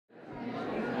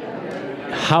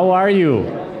How are you?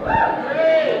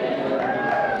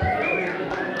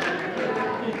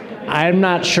 I'm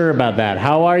not sure about that.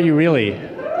 How are you really?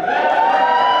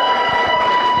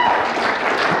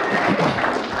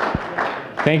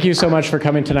 Thank you so much for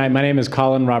coming tonight. My name is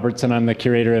Colin Robertson. I'm the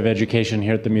curator of education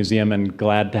here at the museum and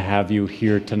glad to have you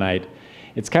here tonight.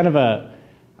 It's kind of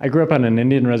I grew up on an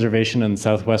Indian reservation in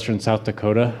southwestern South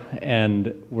Dakota,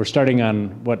 and we're starting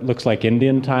on what looks like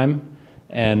Indian time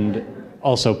and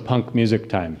also punk music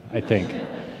time, I think.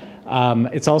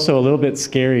 It's also a little bit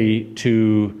scary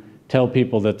to tell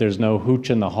people that there's no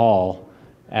hooch in the hall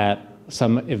at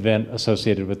some event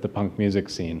associated with the punk music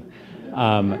scene.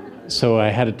 So I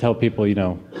had to tell people, you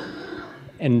know,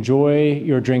 enjoy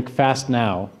your drink fast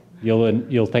now.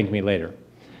 You'll thank me later.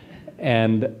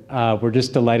 And we're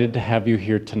just delighted to have you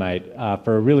here tonight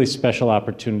for a really special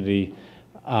opportunity.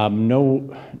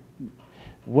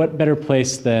 What better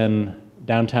place than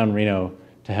downtown Reno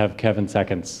to have Kevin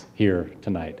Seconds here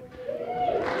tonight?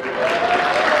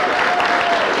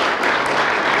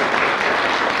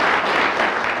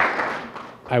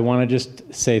 I want to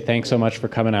just say thanks so much for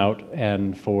coming out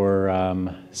and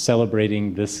for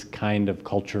celebrating this kind of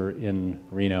culture in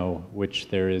Reno, which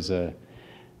there is I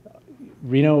don't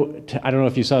know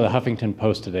if you saw the Huffington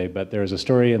Post today, but there is a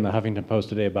story in the Huffington Post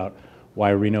today about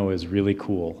why Reno is really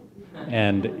cool.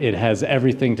 And it has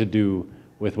everything to do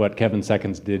with what Kevin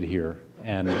Seconds did here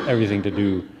and everything to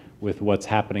do with what's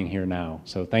happening here now.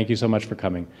 So thank you so much for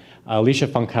coming. Alicia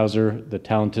Funkhauser, the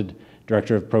talented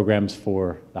Director of Programs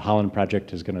for the Holland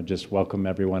Project, is going to just welcome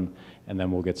everyone, and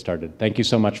then we'll get started. Thank you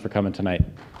so much for coming tonight.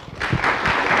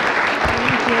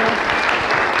 Thank you.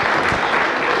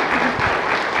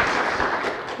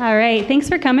 All right, thanks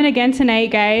for coming again tonight,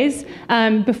 guys.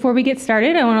 Before we get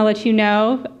started, I want to let you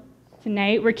know,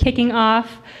 tonight we're kicking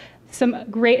off some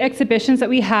great exhibitions that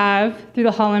we have through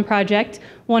the Holland Project,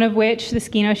 one of which, the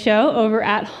Skeeno Show over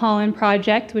at Holland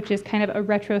Project, which is kind of a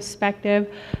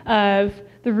retrospective of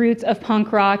the roots of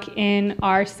punk rock in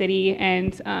our city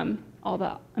and all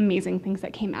the amazing things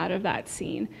that came out of that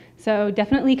scene. So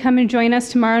definitely come and join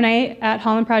us tomorrow night at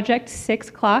Holland Project, 6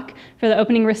 o'clock, for the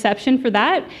opening reception for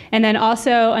that. And then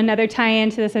also another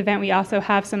tie-in to this event, we also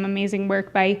have some amazing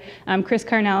work by Chris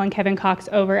Carnell and Kevin Cox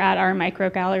over at our micro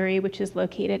gallery, which is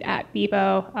located at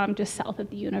Bebo, just south of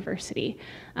the university.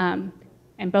 And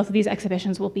both of these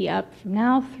exhibitions will be up from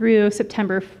now through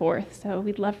September 4th. So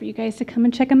we'd love for you guys to come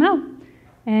and check them out.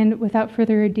 And without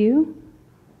further ado,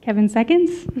 Kevin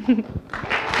Seconds.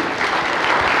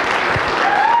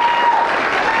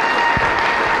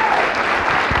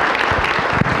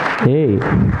 Hey.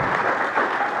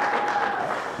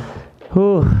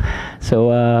 Whew.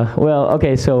 So,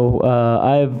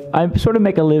 I sort of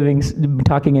make a living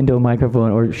talking into a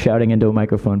microphone or shouting into a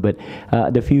microphone, but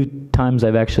the few times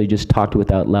I've actually just talked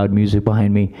without loud music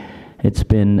behind me, it's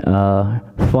been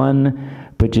fun,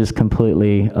 but just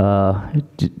completely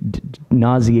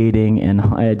nauseating, and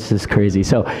it's just crazy.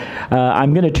 So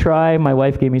I'm going to try. My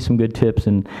wife gave me some good tips,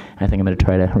 and I think I'm going to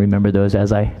try to remember those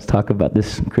as I talk about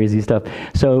this crazy stuff.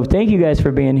 So thank you guys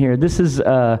for being here. This is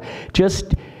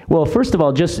well, first of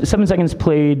all, just 7 Seconds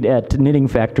played at Knitting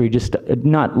Factory just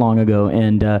not long ago,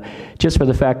 and just for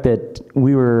the fact that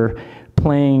we were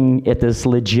playing at this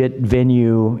legit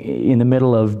venue in the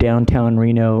middle of downtown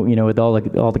Reno, you know, with all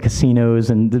the casinos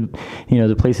and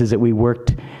the places that we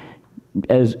worked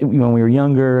as when we were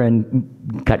younger and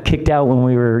got kicked out when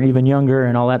we were even younger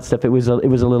and all that stuff. It was a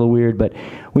little weird, but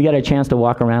we got a chance to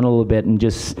walk around a little bit and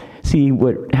just see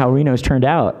how Reno's turned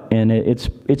out, and it's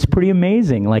pretty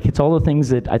amazing. Like, it's all the things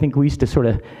that I think we used to sort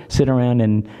of sit around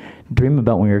and dream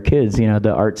about when we were kids, you know,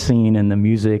 the art scene and the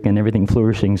music and everything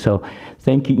flourishing. So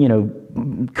thank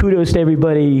you, kudos to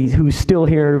everybody who's still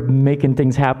here making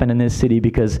things happen in this city,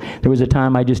 because there was a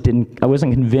time I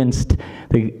wasn't convinced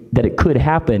that it could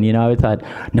happen. You know, I thought,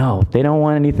 no, they don't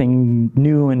want anything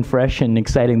new and fresh and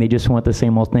exciting. They just want the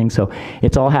same old thing. So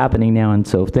it's all happening now, and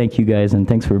so thank you guys, and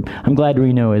I'm glad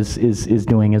Reno is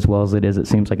doing as well as it is. It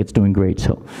seems like it's doing great,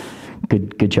 so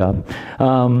good job.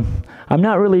 I'm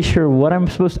not really sure what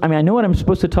I know what I'm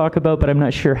supposed to talk about, but I'm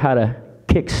not sure how to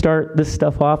kickstart this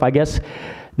stuff off. I guess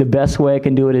the best way I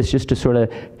can do it is just to sort of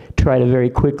try to very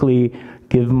quickly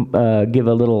give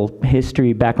a little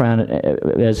history background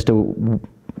as to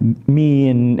me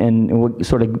and what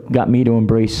sort of got me to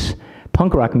embrace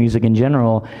punk rock music in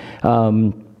general.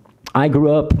 I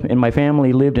grew up, and my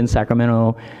family lived in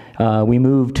Sacramento. We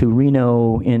moved to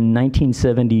Reno in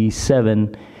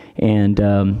 1977. And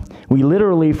we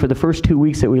literally, for the first 2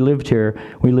 weeks that we lived here,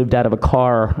 we lived out of a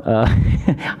car.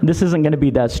 This isn't going to be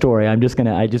that story. I just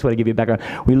want to give you a background.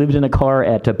 We lived in a car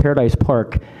at Paradise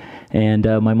Park And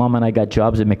my mom and I got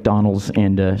jobs at McDonald's,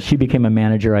 and she became a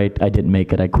manager. I didn't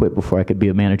make it. I quit before I could be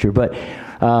a manager. But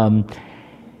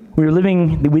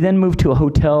we then moved to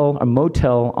a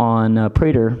motel on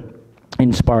Prater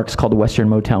in Sparks called the Western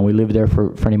Motel. We lived there for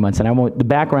 20 months. And the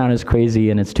background is crazy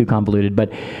and it's too convoluted,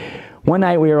 but one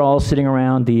night we were all sitting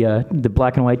around the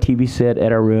black and white TV set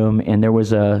at our room, and there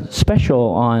was a special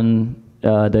on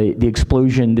the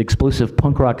explosive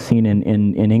punk rock scene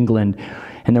in England,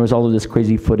 and there was all of this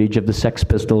crazy footage of the Sex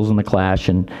Pistols and the Clash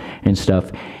and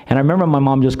stuff. And I remember my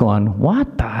mom just going,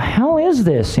 "What the hell is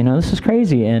this? You know, this is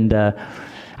crazy." And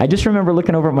I just remember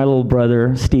looking over at my little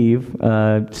brother, Steve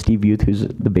Youth, who's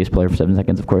the bass player for 7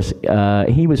 Seconds, of course.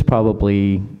 He was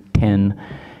probably 10.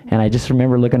 And I just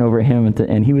remember looking over at him,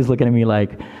 and he was looking at me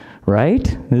like,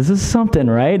 right? This is something,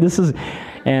 right?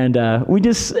 And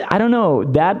I don't know,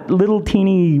 that little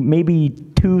teeny, maybe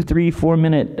 2, 3, 4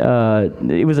 minute,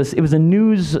 it was a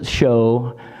news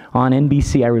show on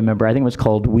NBC, I remember. I think it was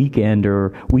called Weekend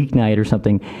or Weeknight or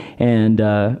something. And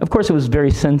of course it was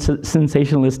very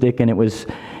sensationalistic, and it was,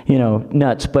 you know,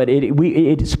 nuts, but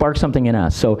it sparked something in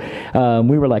us. So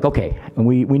we were like, okay,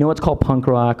 we know it's called punk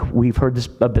rock. We've heard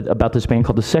about this band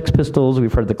called the Sex Pistols.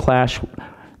 We've heard the Clash,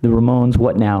 the Ramones,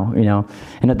 what now, you know?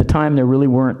 And at the time there really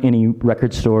weren't any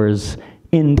record stores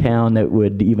in town that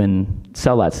would even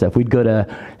sell that stuff. We'd go to,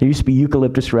 there used to be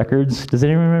Eucalyptus Records. Does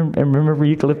anyone remember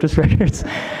Eucalyptus Records?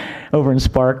 Over in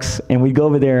Sparks. And we'd go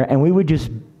over there, and we would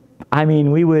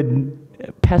we would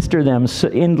pester them so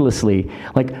endlessly,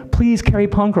 like, please carry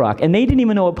punk rock. And they didn't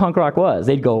even know what punk rock was.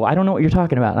 They'd go, I don't know what you're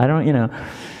talking about. I don't, you know.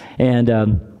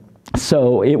 And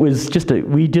so it was just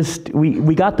we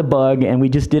got the bug, and we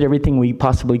just did everything we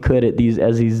possibly could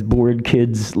as these bored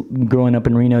kids growing up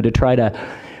in Reno to try to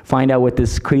find out what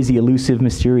this crazy, elusive,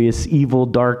 mysterious, evil,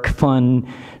 dark, fun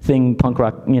thing, punk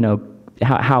rock, you know,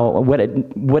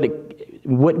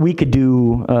 what we could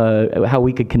do, how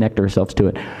we could connect ourselves to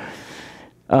it.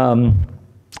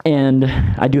 And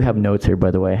I do have notes here,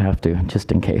 by the way. I have to,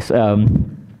 just in case.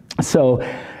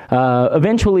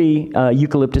 Eventually,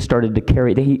 Eucalyptus started to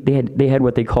carry. They had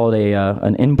what they called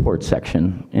an import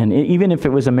section, and even if it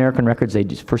was American records, they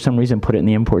just for some reason put it in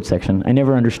the import section. I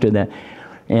never understood that.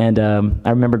 And I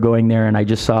remember going there, and I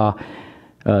just saw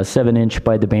 7-inch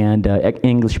by the band,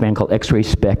 English band called X-Ray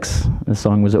Specs. The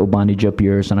song was "O Bondage Up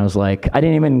Yours," and I was like, I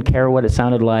didn't even care what it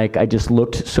sounded like. I just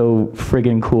looked so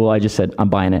friggin' cool. I just said, I'm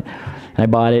buying it. And I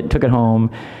bought it, took it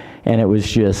home, and it was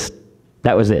just,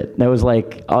 that was it. That was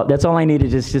like, that's all I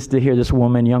needed, is just to hear this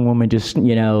young woman, just,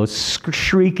 you know,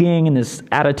 shrieking, and this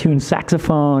out-of-tune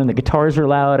saxophone, and the guitars are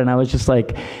loud, and I was just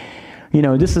like, you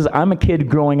know, I'm a kid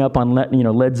growing up on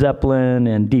Led Zeppelin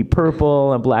and Deep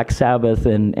Purple and Black Sabbath,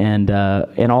 and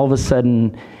all of a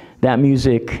sudden that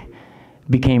music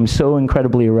became so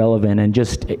incredibly irrelevant, and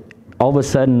just all of a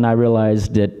sudden I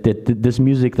realized that this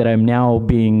music that I'm now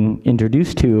being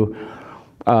introduced to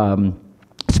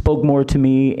spoke more to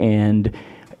me, and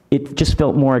it just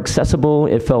felt more accessible.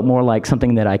 It felt more like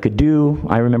something that I could do.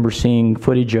 I remember seeing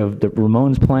footage of the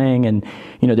Ramones playing, and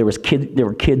you know, there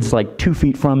were kids like 2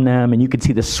 feet from them, and you could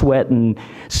see the sweat and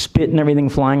spit and everything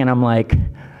flying, and I'm like,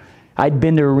 I'd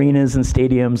been to arenas and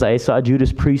stadiums. I saw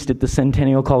Judas Priest at the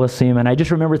Centennial Coliseum, and I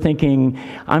just remember thinking,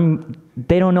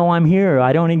 they don't know I'm here.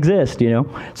 I don't exist, you know?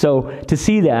 So to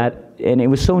see that, and it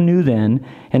was so new then,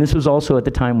 and this was also at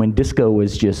the time when disco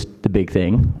was just the big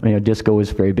thing. You know, disco was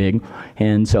very big,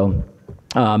 and so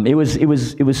it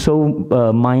was so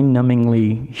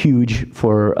mind-numbingly huge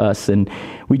for us, and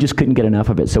we just couldn't get enough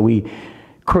of it. So we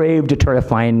craved to try to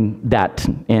find that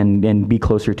and be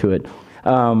closer to it.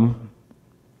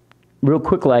 Real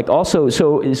quick, like also,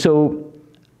 so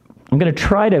I'm going to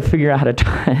try to figure out how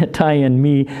to tie in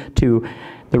me to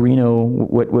the Reno,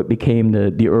 what became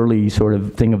the early sort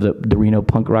of thing of the Reno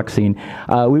punk rock scene.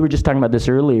 We were just talking about this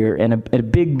earlier, and a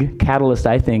big catalyst,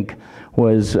 I think,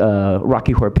 was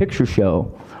Rocky Horror Picture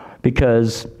Show,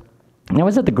 because I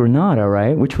was at the Granada,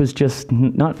 right, which was just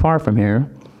not far from here.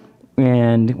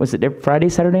 And was it Friday,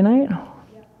 Saturday night? Yeah.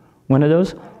 One of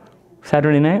those?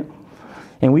 Saturday night?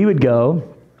 And we would go,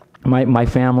 my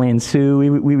family and Sue,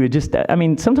 we would just, I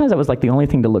mean, sometimes that was like the only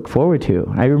thing to look forward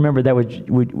to. I remember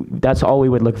that's all we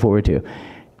would look forward to.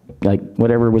 Like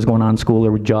whatever was going on in school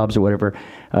or jobs or whatever,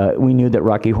 we knew that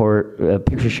Rocky Horror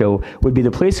Picture Show would be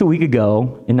the place that we could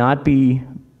go and not be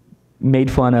made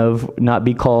fun of, not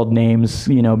be called names,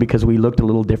 you know, because we looked a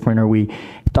little different or we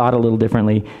thought a little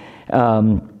differently.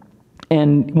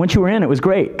 And once you were in, it was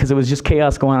great, because it was just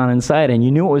chaos going on inside, and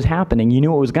you knew what was happening, you knew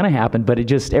what was going to happen, but it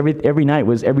just, every night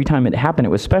was, every time it happened, it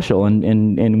was special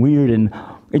and weird, and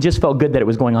it just felt good that it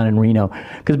was going on in Reno.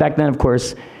 Because back then, of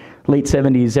course, late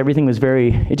 70s, everything was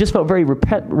it just felt very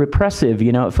repressive,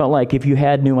 you know. It felt like if you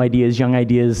had new ideas, young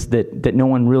ideas that no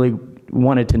one really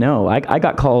wanted to know. I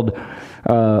got called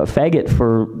faggot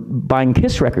for buying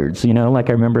Kiss records, you know. Like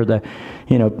I remember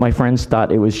my friends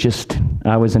thought it was just,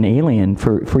 I was an alien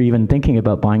for even thinking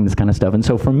about buying this kind of stuff. And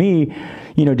so for me,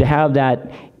 you know, to have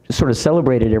that sort of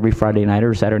celebrated every Friday night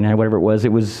or Saturday night, whatever it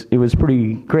was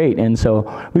pretty great. And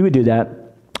so we would do that.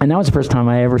 And that was the first time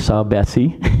I ever saw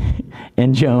Bessie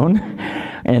and Joan,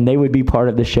 and they would be part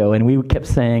of the show. And we kept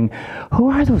saying,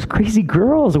 "Who are those crazy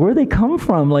girls? Where do they come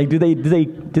from? Like, do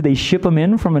they ship them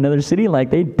in from another city? Like,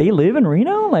 they live in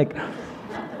Reno? Like."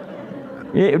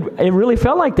 It really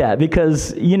felt like that,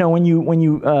 because you know, when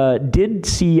you did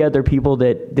see other people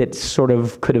that sort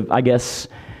of could have, I guess,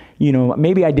 you know,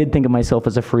 maybe I did think of myself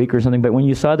as a freak or something, but when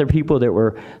you saw other people that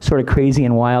were sort of crazy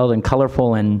and wild and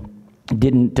colorful and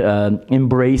didn't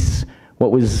embrace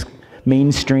what was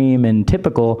mainstream and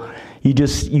typical,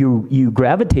 you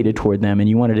gravitated toward them and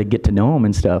you wanted to get to know them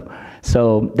and stuff.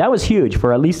 So that was huge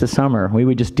for at least a summer. We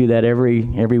would just do that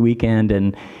every weekend,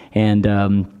 and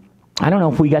I don't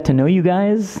know if we got to know you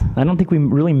guys. I don't think we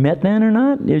really met then or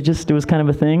not. It was kind of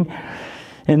a thing.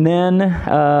 And then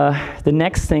the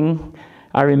next thing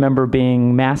I remember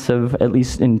being massive, at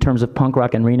least in terms of punk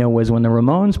rock in Reno, was when the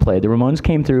Ramones played. The Ramones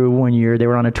came through one year. They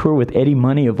were on a tour with Eddie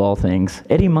Money, of all things.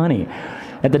 Eddie Money.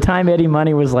 At the time, Eddie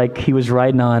Money was like, he was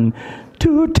riding on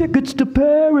 2 tickets to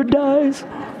paradise.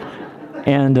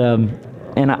 And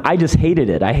I just hated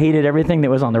it. I hated everything that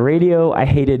was on the radio. I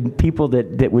hated people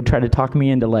that would try to talk me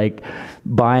into like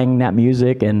buying that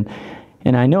music. And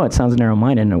I know it sounds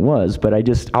narrow-minded, and it was, but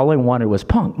all I wanted was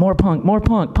punk, more punk,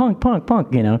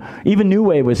 punk, you know. Even new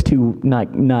wave was too not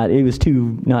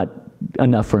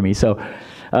enough for me. So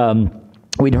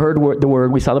we'd heard the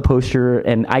word, we saw the poster,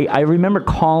 and I remember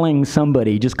calling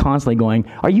somebody just constantly going,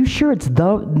 "Are you sure it's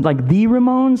the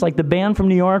Ramones, like the band from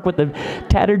New York with the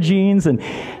tattered jeans?" And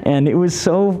it was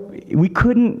so, we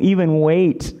couldn't even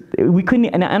wait. We couldn't,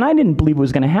 and I didn't believe it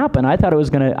was going to happen. I thought it was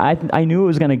going to, I knew it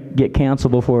was going to get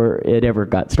canceled before it ever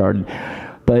got started.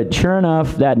 But sure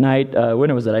enough, that night,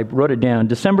 when was it? I wrote it down,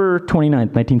 December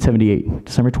 29th, 1978.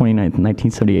 December 29th,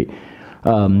 1978.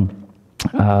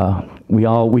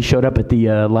 We showed up at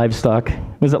the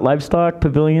Livestock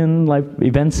Pavilion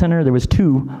Event Center? There was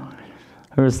 2.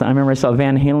 I remember I saw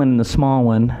Van Halen in the small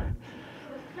one,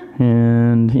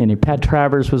 and Pat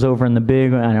Travers was over in the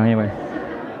big one. I don't know, anyway.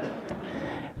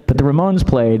 But the Ramones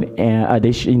played, and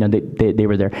they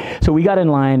were there. So we got in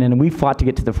line, and we fought to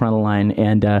get to the front of the line.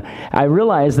 And I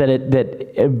realized that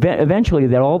eventually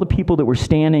that all the people that were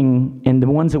standing, and the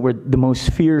ones that were the most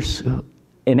fierce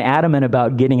and adamant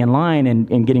about getting in line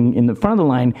and getting in the front of the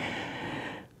line,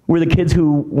 were the kids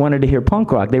who wanted to hear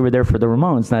punk rock. They were there for the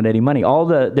Ramones, not Eddie Money.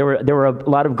 There were a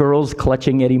lot of girls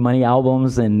clutching Eddie Money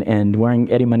albums and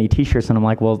wearing Eddie Money t-shirts, and I'm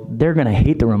like, well, they're gonna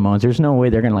hate the Ramones. There's no way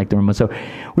they're gonna like the Ramones. So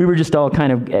we were just all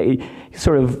kind of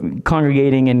sort of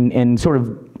congregating and sort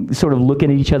of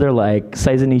looking at each other, like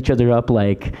sizing each other up,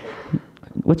 like,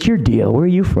 what's your deal? Where are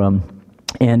you from?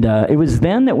 And it was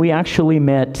then that we actually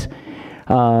met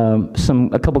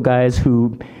a couple guys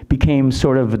who became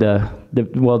sort of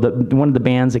one of the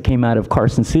bands that came out of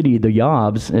Carson City, the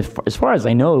Yobs. As far as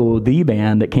I know, the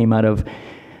band that came out of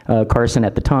Carson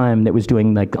at the time that was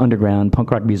doing like underground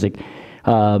punk rock music.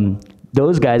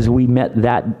 Those guys we met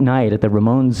that night at the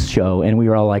Ramones show, and we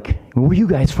were all like, "Where are you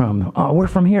guys from?" "Oh, we're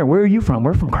from here." "Where are you from?"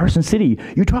 "We're from Carson City."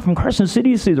 "You talk from Carson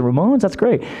City to see the Ramones? That's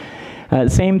great."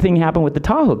 Same thing happened with the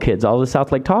Tahoe kids, all the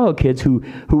South Lake Tahoe kids who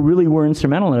really were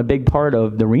instrumental and a big part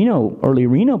of the early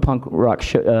Reno punk rock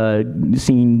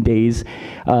scene days.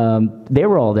 They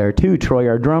were all there too. Troy,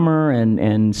 our drummer,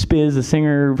 and Spiz, the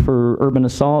singer for Urban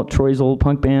Assault, Troy's old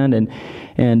punk band,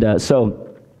 and so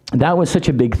that was such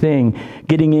a big thing,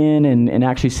 getting in and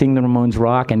actually seeing the Ramones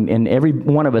rock, and every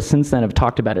one of us since then have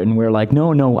talked about it, and we're like,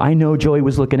 no, I know Joey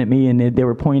was looking at me, and they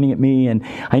were pointing at me, and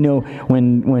I know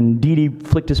when Dee Dee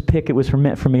flicked his pick, it was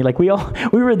meant for me. Like we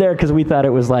were there because we thought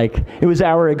it was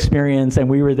our experience, and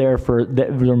we were there for the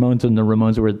Ramones, and the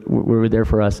Ramones were there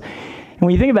for us. And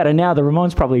when you think about it now, the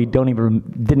Ramones probably didn't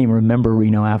even remember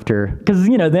Reno after, because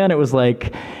then it was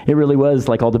like, it really was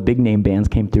like all the big name bands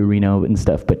came through Reno and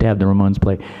stuff, but to have the Ramones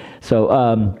play.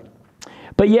 So,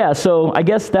 but yeah, so I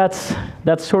guess that's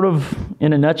sort of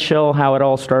in a nutshell how it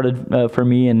all started for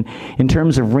me. And in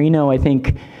terms of Reno, I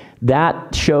think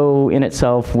that show in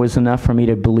itself was enough for me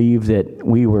to believe that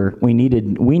we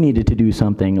needed to do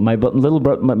something. My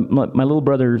little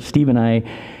brother Steve and I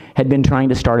had been trying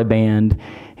to start a band,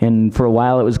 and for a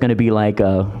while it was going to be like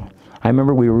I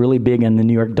remember we were really big on the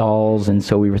New York Dolls, and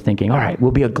so we were thinking, all right,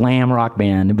 we'll be a glam rock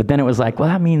band. But then it was like, well,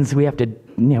 that means we have to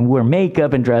wear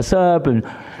makeup and dress up,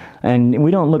 and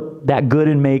we don't look that good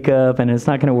in makeup, and it's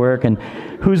not going to work, and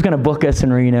who's going to book us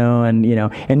in Reno, and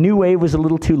and new wave was a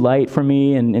little too light for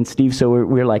me and Steve, so we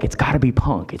were like, it's got to be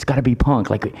punk,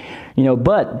 like,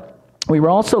 but we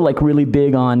were also like really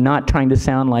big on not trying to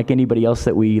sound like anybody else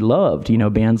that we loved,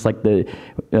 bands like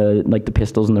the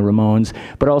Pistols and the Ramones,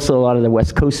 but also a lot of the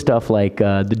West Coast stuff like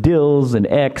the Dills and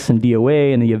X and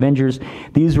DOA and the Avengers.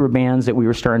 These were bands that we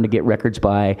were starting to get records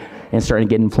by and starting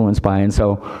to get influenced by, and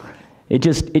so it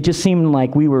just seemed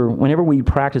like whenever we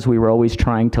practiced, we were always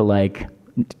trying to like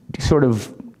sort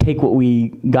of take what we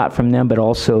got from them, but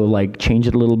also like change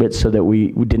it a little bit so that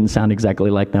we didn't sound exactly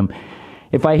like them.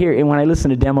 When I listen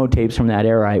to demo tapes from that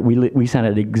era, we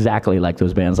sounded exactly like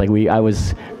those bands. Like we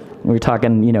were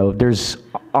talking, there's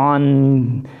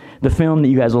on the film that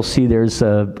you guys will see, there's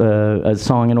a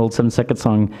song, an old 7-second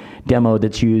song demo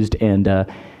that's used, and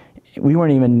we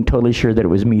weren't even totally sure that it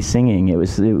was me singing. I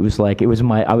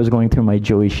was going through my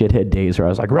Joey Shithead days where I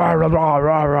was like, rah, rah, rah,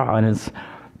 rah, rah, and it's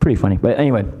pretty funny. But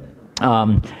anyway,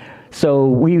 so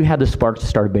we had the spark to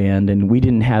start a band, and we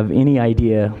didn't have any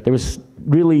idea. There was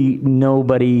really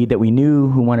nobody that we knew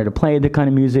who wanted to play the kind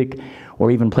of music or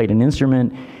even played an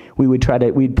instrument.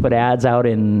 We'd put ads out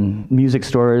in music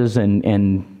stores, and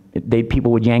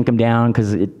people would yank them down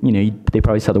because they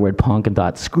probably saw the word punk and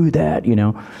thought, screw that,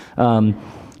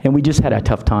 and we just had a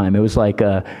tough time. It was like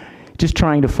just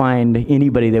trying to find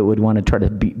anybody that would want to try to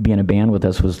be in a band with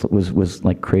us was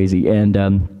like crazy.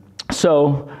 And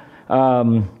so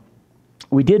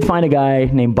we did find a guy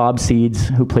named Bob Seeds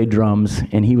who played drums,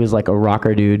 and he was like a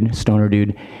rocker dude, stoner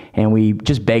dude, and we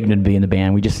just begged him to be in the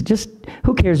band. We just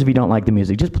who cares if you don't like the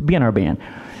music, just be in our band.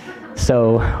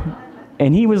 So,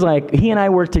 and he was like, he and I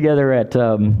worked together at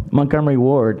Montgomery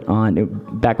Ward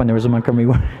back when there was a Montgomery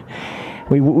Ward.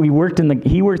 He worked in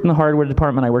the hardware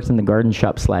department. I worked in the garden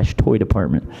shop / toy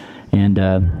department,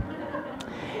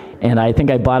 and I think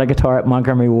I bought a guitar at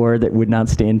Montgomery Ward that would not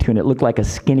stay in tune. It looked like a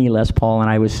skinny Les Paul, and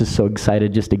I was just so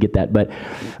excited just to get that. But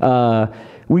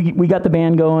we got the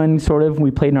band going, sort of.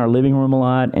 We played in our living room a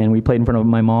lot, and we played in front of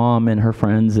my mom and her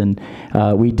friends, and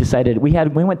we decided, we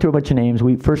went through a bunch of names.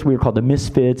 First we were called the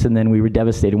Misfits, and then we were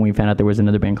devastated when we found out there was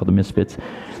another band called the Misfits.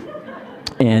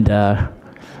 And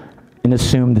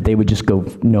assumed that they would just go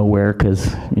nowhere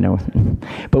because,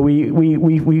 but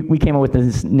we came up with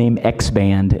this name X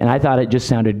Band, and I thought it just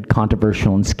sounded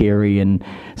controversial and scary, and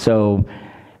so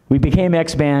we became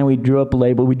X Band. We drew up a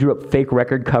label. We drew up fake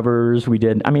record covers.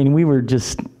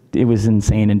 It was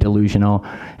insane and delusional,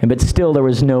 but still there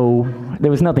was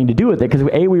nothing to do with it because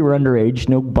we were underage.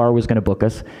 No bar was going to book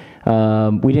us.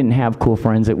 We didn't have cool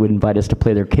friends that would invite us to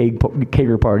play their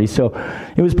kegger parties, so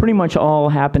it was pretty much all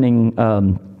happening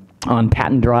on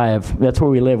Patton Drive. That's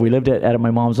where we lived. We lived at my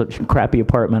mom's crappy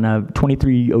apartment,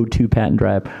 2302 Patton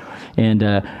Drive. And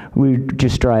we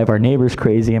just drive our neighbors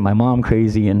crazy and my mom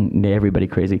crazy and everybody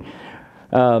crazy.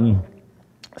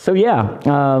 So yeah,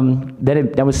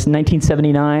 that was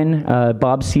 1979.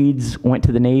 Bob Seeds went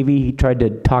to the Navy. He tried to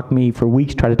talk me for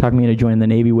weeks, tried to talk me into joining the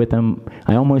Navy with him.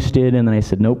 I almost did, and then I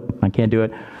said, nope, I can't do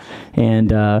it.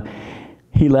 And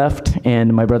he left,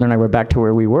 and my brother and I were back to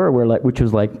where we were, which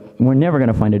was like, we're never going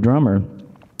to find a drummer.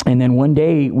 And then one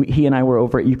day, he and I were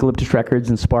over at Eucalyptus Records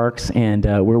and Sparks, and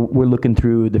we're looking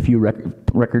through the few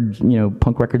records,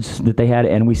 punk records that they had,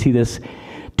 and we see this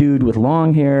dude with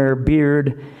long hair,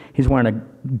 beard. He's wearing a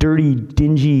dirty,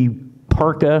 dingy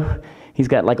parka. He's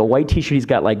got like a white t-shirt. He's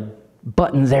got like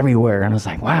buttons everywhere. And I was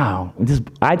like, wow.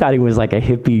 I thought he was like a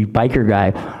hippie biker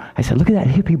guy. I said, look at that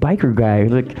hippie biker guy.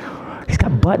 Like, he's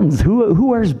got buttons. Who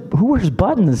wears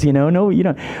buttons? No, you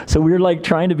don't. So we were like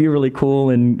trying to be really cool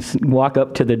and walk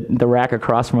up to the rack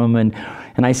across from him,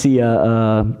 and I see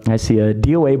a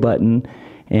DOA button,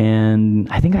 and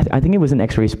I think it was an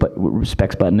X-Ray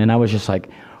Specs button, and I was like,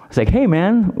 hey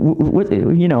man,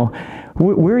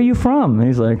 where are you from? And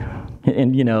he's like,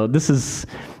 and this is,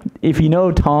 if you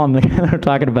know Tom, the guy I'm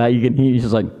talking about, he's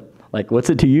just like what's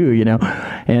it to you,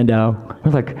 And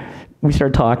we're like, we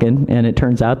started talking, and it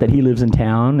turns out that he lives in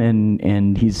town,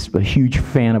 and he's a huge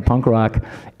fan of punk rock,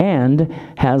 and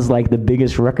has like the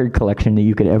biggest record collection that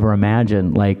you could ever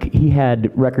imagine. Like, he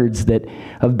had records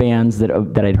of bands that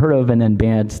I'd heard of, and then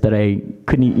bands that I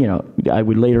couldn't, I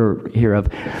would later hear of.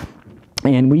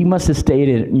 And we must have stayed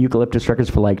at Eucalyptus Records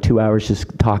for like 2 hours just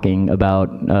talking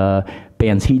about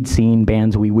bands he'd seen,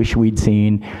 bands we wish we'd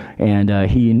seen, and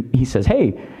he says,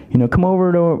 hey, come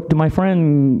over to my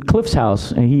friend Cliff's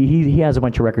house, and he has a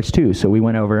bunch of records too. So we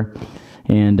went over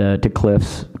and to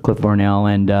Cliff Barnell,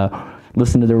 and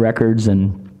listened to the records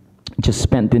and just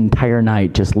spent the entire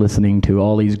night just listening to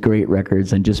all these great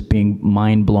records and just being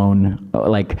mind blown,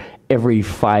 like every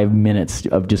 5 minutes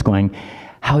of just going,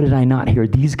 how did I not hear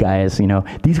these guys? You know,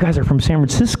 these guys are from San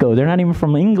Francisco. They're not even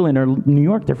from England or New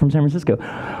York. They're from San Francisco.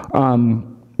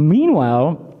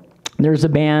 Meanwhile, there's a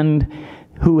band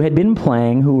who had been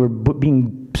playing, who were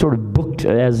being sort of booked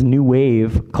as new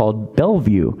wave, called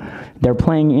Bellevue. They're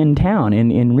playing in town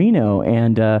in Reno.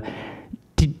 And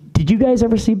did you guys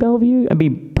ever see Bellevue? I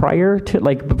mean, prior to,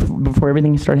 like, before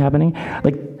everything started happening?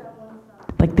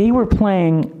 Like they were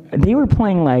playing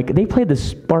like, they played the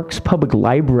Sparks Public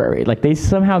Library. Like, they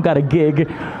somehow got a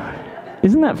gig.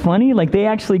 Isn't that funny? Like, they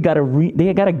actually got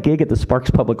a gig at the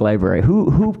Sparks Public Library.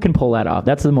 Who can pull that off?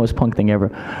 That's the most punk thing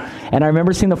ever. And I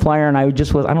remember seeing the flyer, and I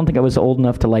don't think I was old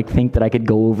enough to, like, think that I could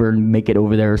go over and make it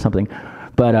over there or something.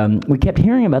 But we kept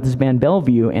hearing about this band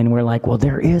Bellevue, and we're like, well,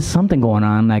 there is something going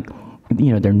on. Like,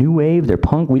 you know, they're new wave, they're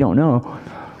punk, we don't know.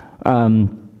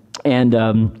 And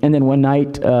then one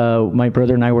night, my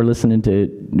brother and I were listening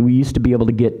to, we used to be able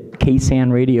to get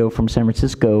KSAN radio from San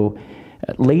Francisco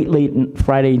late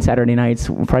Friday and Saturday nights,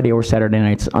 Friday or Saturday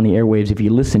nights on the airwaves. If you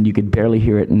listened, you could barely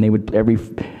hear it, and they would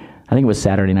I think it was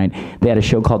Saturday night, they had a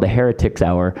show called the Heretics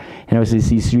Hour, and it was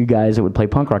these three guys that would play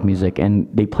punk rock music, and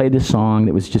they played this song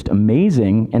that was just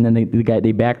amazing, and then they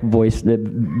back voiced the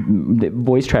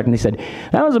voice track, and they said,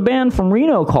 that was a band from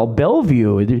Reno called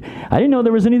Bellevue. I didn't know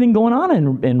there was anything going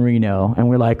on in Reno, and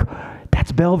we're like,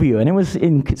 that's Bellevue. And it was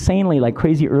insanely, like,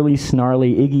 crazy early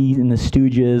snarly Iggy and the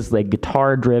Stooges, like,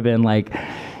 guitar driven, like,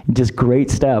 just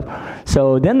great stuff.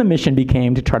 So then the mission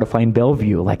became to try to find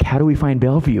Bellevue. Like, how do we find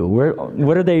Bellevue?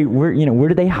 Where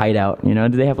do they hide out? You know,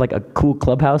 do they have, like, a cool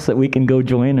clubhouse that we can go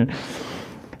join? And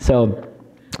so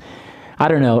I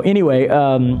don't know. Anyway,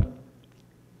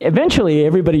 eventually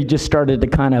everybody just started to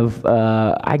kind of,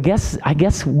 I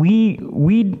guess we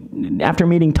after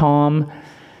meeting Tom,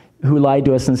 who lied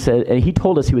to us and said, he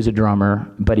told us he was a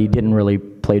drummer, but he didn't really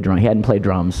play drum. He hadn't played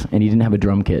drums, and he didn't have a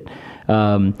drum kit.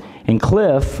 And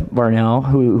Cliff Varnell,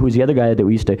 who's the other guy that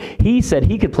we used to, he said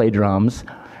he could play drums.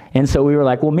 And so we were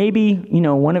like, well, maybe, you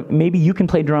know, maybe you can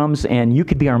play drums and you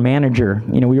could be our manager.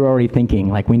 You know, we were already thinking,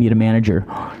 like, we need a manager.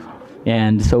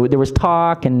 And so there was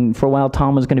talk, and for a while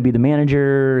Tom was going to be the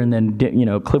manager, and then, you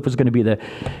know, Cliff was going to be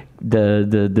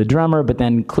the drummer, but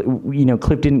then, you know,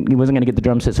 Cliff he wasn't going to get the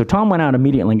drum set. So Tom went out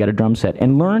immediately and got a drum set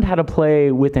and learned how to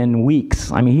play within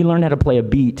weeks. I mean, he learned how to play a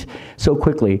beat so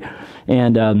quickly.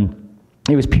 And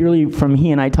it was purely from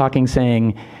he and I talking,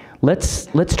 saying, let's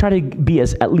try to be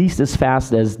at least as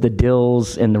fast as the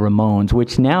Dills and the Ramones,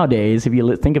 which nowadays, if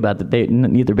you think about it,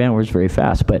 neither band was very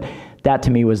fast, but that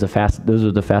to me was those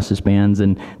are the fastest bands,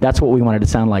 and that's what we wanted to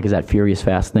sound like, is that furious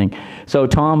fast thing. So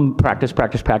Tom practiced.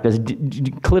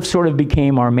 Cliff sort of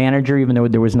became our manager, even though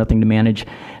there was nothing to manage.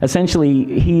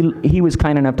 Essentially, he was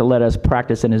kind enough to let us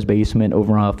practice in his basement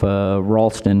over off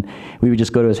Ralston. We would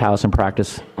just go to his house and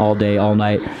practice all day, all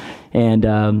night, and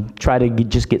try to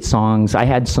just get songs. I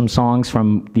had some songs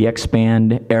from the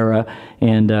X-Band era,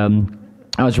 and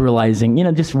I was realizing, you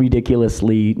know, just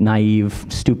ridiculously naive,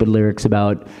 stupid lyrics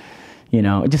about, you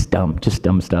know, just dumb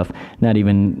stuff. Not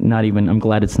even, I'm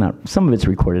glad it's not, some of it's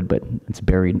recorded, but it's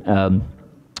buried.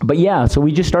 But yeah, so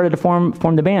we just started to form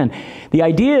the band. The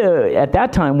idea at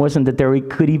that time wasn't that we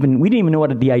didn't even know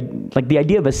what the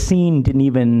idea of a scene didn't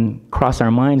even cross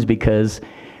our minds, because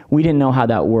we didn't know how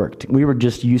that worked. We were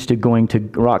just used to going to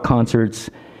rock concerts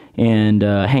and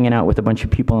hanging out with a bunch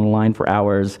of people in a line for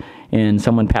hours, and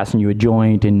someone passing you a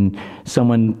joint, and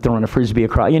someone throwing a frisbee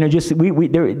across. You know, just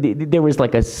there was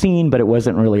like a scene, but it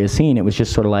wasn't really a scene. It was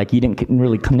just sort of like you didn't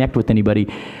really connect with anybody.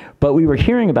 But we were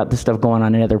hearing about this stuff going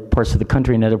on in other parts of the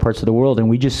country and other parts of the world, and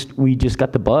we just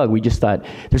got the bug. We just thought,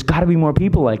 there's got to be more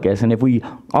people like us, and if we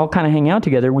all kind of hang out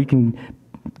together, we can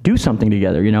do something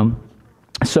together, you know?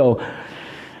 So,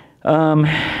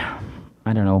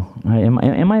 I don't know.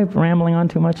 Am I rambling on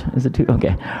too much? Is it too?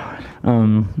 Okay.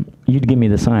 You'd give me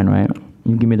the sign, right?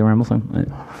 You'd give me the ramble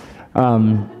sign?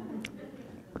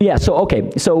 Yeah, so, okay.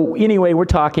 So, anyway, we're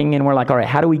talking, and we're like, all right,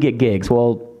 how do we get gigs?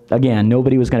 Well, again,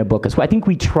 nobody was going to book us. Well, I think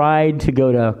we tried to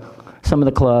go to some of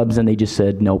the clubs, and they just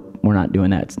said, nope, we're not doing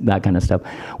that kind of stuff.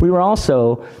 We were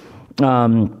also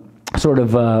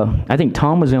I think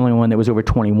Tom was the only one that was over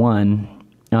 21,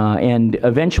 and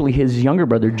eventually his younger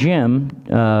brother, Jim,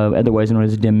 otherwise known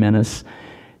as Dim Menace,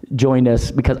 joined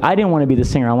us, because I didn't want to be the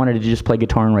singer. I wanted to just play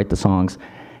guitar and write the songs.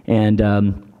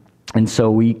 And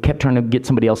so we kept trying to get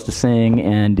somebody else to sing,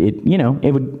 and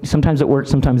sometimes it worked,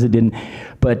 sometimes it didn't.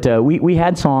 But we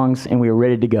had songs, and we were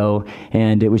ready to go,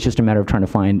 and it was just a matter of trying to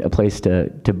find a place to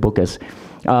book us.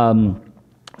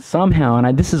 somehow,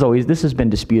 and this has been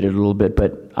disputed a little bit,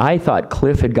 but I thought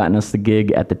Cliff had gotten us the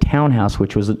gig at the Townhouse,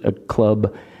 which was a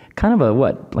club, kind of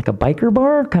like a biker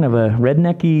bar, kind of a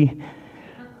rednecky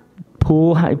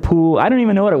pool. I don't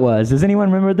even know what it was. Does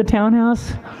anyone remember the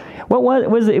Townhouse? What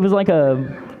was it? It was like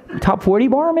a top 40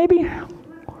 bar, maybe?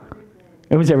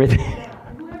 It was everything.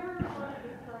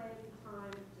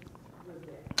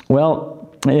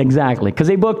 Well, exactly, because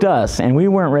they booked us, and we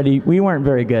weren't ready. We weren't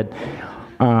very good.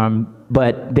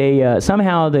 But they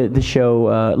somehow the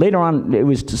show later on, it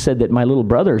was said that my little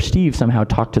brother Steve somehow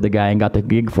talked to the guy and got the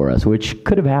gig for us, which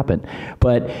could have happened.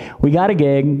 But we got a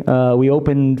gig. We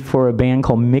opened for a band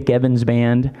called Mick Evans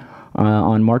Band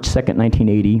on March 2nd,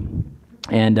 1980,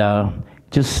 and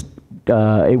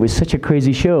it was such a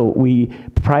crazy show.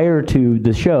 Prior to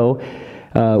the show,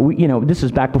 this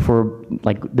was back before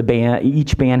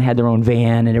each band had their own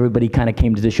van and everybody kind of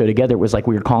came to the show together. It was like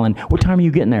we were calling, what time are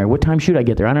you getting there? What time should I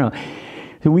get there? I don't know.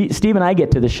 So Steve and I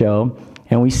get to the show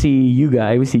and we see you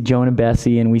guys, we see Joan and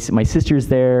Bessie, and my sister's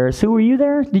there. Sue, were you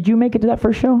there? Did you make it to that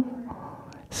first show?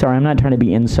 Sorry, I'm not trying to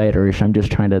be insider-ish. I'm just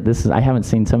trying to, I haven't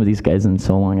seen some of these guys in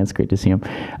so long. It's great to see them.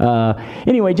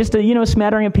 Anyway, just a,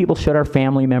 smattering of people showed our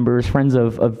family members, friends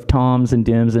of Tom's and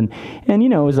Dim's, and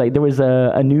it was like there was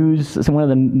a news, one of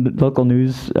the local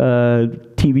news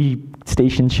TV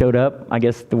stations showed up. I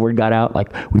guess the word got out,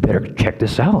 like, we better check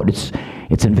this out.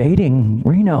 It's invading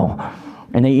Reno.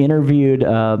 And they interviewed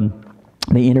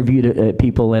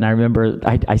people, and I remember,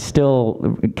 I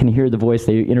still can hear the voice.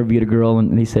 They interviewed a girl,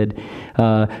 and they said,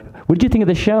 what did you think of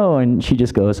the show? And she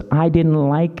just goes, I didn't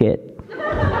like it.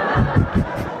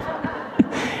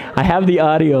 I have the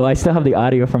audio. I still have the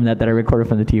audio from that I recorded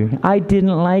from the TV. I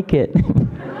didn't like it.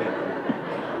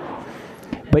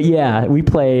 But yeah, we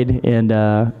played, and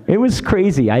it was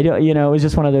crazy. It was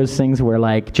just one of those things where,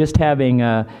 like, just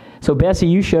having... So Bessie,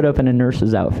 you showed up in a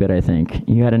nurse's outfit, I think.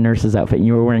 You had a nurse's outfit, and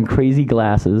you were wearing crazy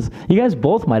glasses. You guys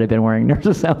both might have been wearing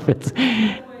nurse's outfits.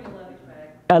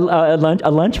 A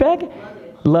lunch bag?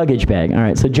 Luggage bag. All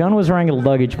right, so Joan was wearing a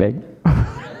luggage bag.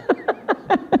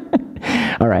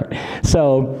 All right,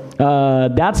 so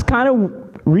that's kind of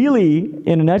really,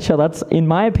 in a nutshell, that's, in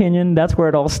my opinion, that's where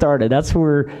it all started. That's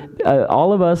where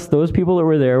all of us, those people that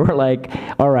were there, were like,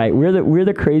 all right, we're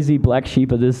the crazy black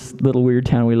sheep of this little weird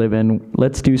town we live in.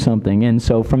 Let's do something. And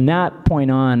so from that point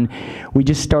on, we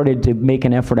just started to make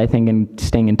an effort, I think, in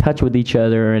staying in touch with each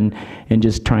other and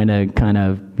just trying to kind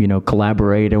of,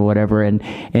 collaborate or whatever. And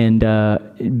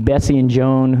Bessie and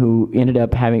Joan, who ended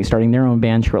up starting their own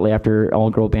band shortly after,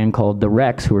 all-girl band called The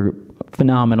Rex, who were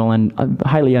phenomenal and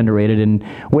highly underrated and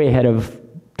way ahead of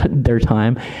their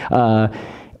time,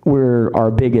 were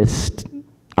our biggest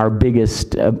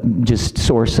just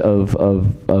source of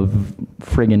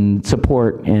friggin'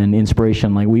 support and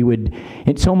inspiration. Like, we would,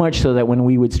 it's so much so that when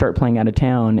we would start playing out of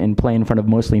town and play in front of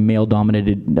mostly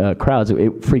male-dominated crowds,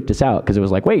 it freaked us out, because it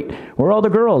was like, wait, where are all the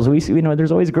girls?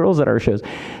 There's always girls at our shows.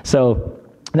 So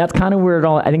that's kind of where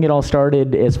I think it all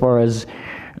started, as far as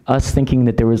us thinking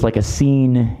that there was like a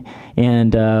scene,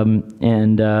 and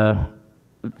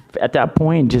at that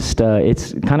point, just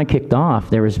it's kind of kicked off.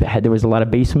 There was a lot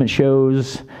of basement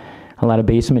shows, not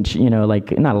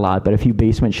a lot, but a few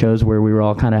basement shows where we were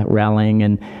all kind of rallying.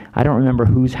 And I don't remember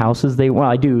whose houses they. Well,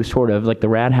 I do sort of, like the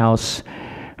Rad House.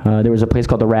 There was a place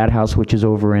called the Rad House, which is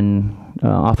over in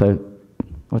off of,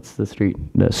 what's the street?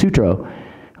 The Sutro,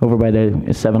 over by the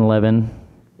 7-Eleven.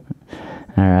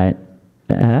 All right.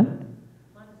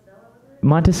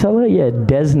 Monticello? Yeah,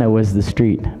 Desna was the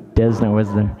street. Desna was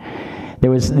there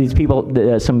was these people,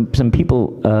 some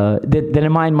people that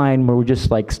in my mind were just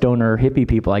like stoner hippie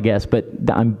people, I guess, but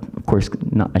I'm, of course,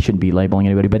 I shouldn't be labeling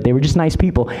anybody, but they were just nice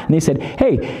people. And they said,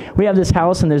 hey, we have this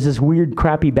house and there's this weird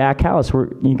crappy back house.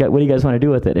 What do you guys want to do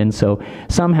with it? And so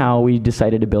somehow we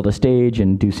decided to build a stage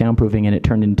and do soundproofing, and it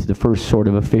turned into the first sort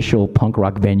of official punk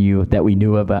rock venue that we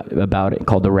knew about it,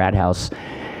 called the Rad House.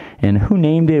 And who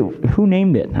named it?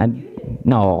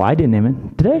 No, I didn't name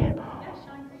it. Did I?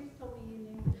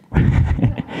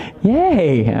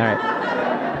 Yay! All right.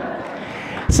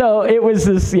 So it was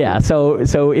this, yeah.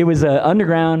 So it was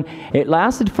underground. It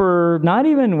lasted for not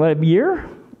even a year,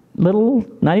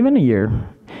 not even a year,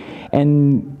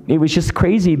 and it was just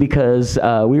crazy because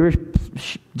we were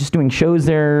just doing shows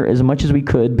there as much as we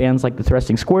could. Bands like the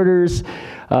Thrusting Squirters.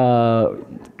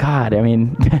 God, I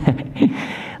mean,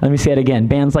 let me say it again.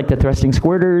 Bands like the Thrusting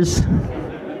Squirters,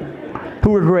 who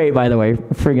who were great, by the way,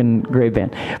 friggin' great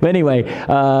band. But anyway,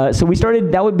 so we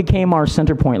started, that became our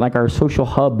center point, like our social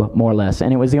hub, more or less,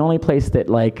 and it was the only place that,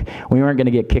 like, we weren't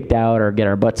gonna get kicked out or get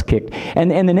our butts kicked.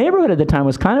 And the neighborhood at the time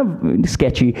was kind of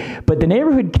sketchy, but the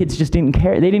neighborhood kids just didn't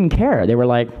care. They didn't care. They were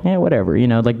like, yeah, whatever, you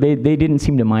know, like they didn't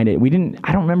seem to mind it.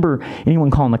 I don't remember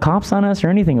anyone calling the cops on us or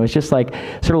anything. It was just like,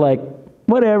 sort of like,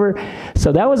 whatever.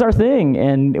 So that was our thing,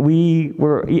 and we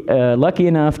were lucky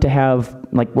enough to have,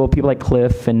 like, well, people like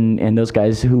Cliff and those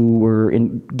guys who were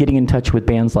getting in touch with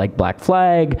bands like Black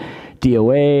Flag,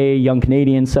 DOA, Young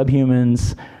Canadian,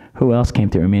 Subhumans. Who else came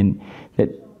through? I mean,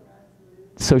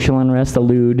 Social Unrest,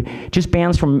 Elude, just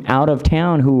bands from out of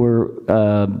town who were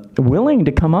willing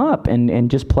to come up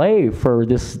and just play for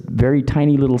this very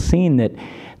tiny little scene that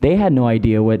they had no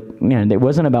idea what, you know, it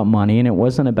wasn't about money and it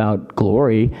wasn't about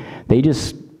glory. They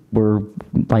just were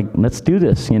like, let's do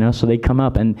this, you know, so they come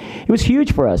up. And it was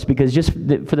huge for us because just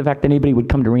for the fact that anybody would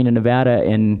come to Reno, Nevada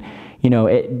and, you know,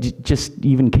 just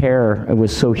even care, it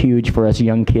was so huge for us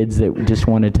young kids that just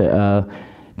wanted to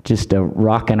just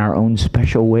rock in our own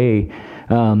special way.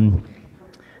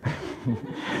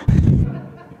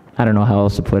 I don't know how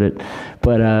else to put it,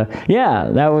 but yeah,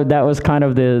 that was kind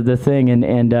of the thing,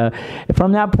 and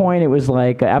from that point, it was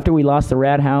like after we lost the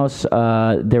Rat House,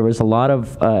 there was a lot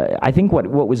of I think what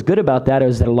was good about that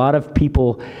is that a lot of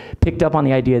people picked up on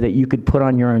the idea that you could put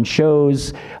on your own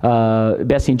shows.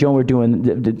 Bessie and Joan were doing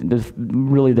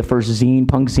really the first zine,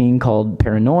 punk zine called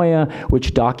Paranoia,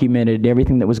 which documented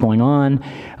everything that was going on.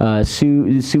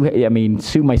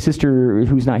 Sue, my sister,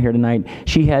 who's not here tonight,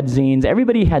 she had zines.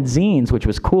 Everybody had zines, which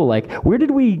was cool. Like, where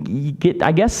did we get,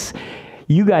 I guess,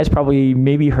 you guys probably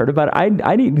maybe heard about it.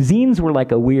 Zines were like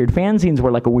fanzines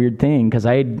were like a weird thing, because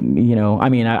I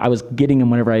was getting them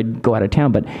whenever I'd go out of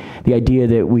town, but the idea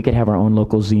that we could have our own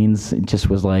local zines, it just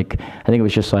was like, I think it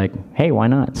was just like, hey, why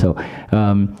not? So,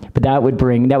 but that would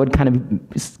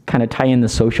kind of tie in the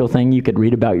social thing. You could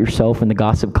read about yourself in the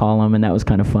gossip column, and that was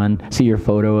kind of fun. See your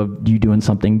photo of you doing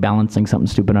something, balancing something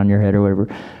stupid on your head or whatever.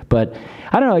 But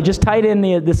I don't know, it just tied in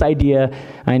this idea,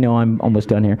 I know I'm almost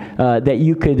done here, that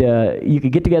you could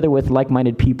get together with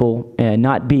like-minded people and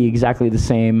not be exactly the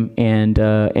same, and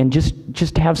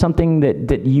just have something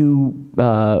that you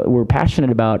were passionate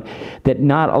about that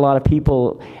not a lot of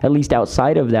people, at least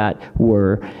outside of that,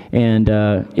 were. And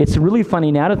it's really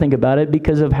funny now to think about it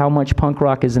because of how much punk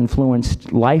rock has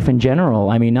influenced life in general.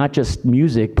 I mean, not just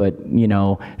music, but, you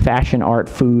know, fashion, art,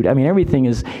 food. I mean, everything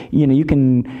is, you know, you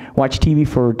can watch TV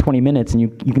for 20 minutes and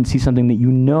you can see something that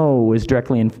you know is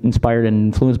directly inspired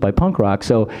and influenced by punk rock.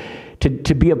 So to get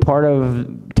to be a part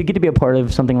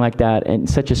of something like that in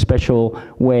such a special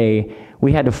way,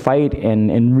 we had to fight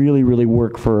and really, really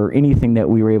work for anything that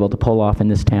we were able to pull off in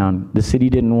this town. The city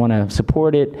didn't want to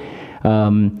support it.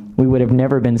 We would have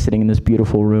never been sitting in this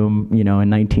beautiful room, you know, in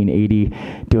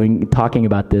 1980 talking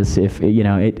about this if, you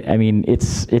know,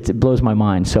 it blows my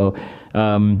mind. So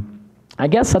I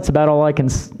guess that's about all I can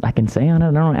say on it.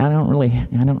 I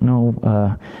don't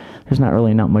know. There's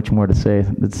not much more to say.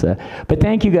 But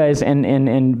thank you guys,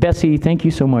 and Bessie, thank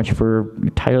you so much for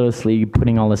tirelessly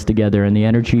putting all this together, and the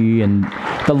energy and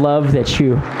the love that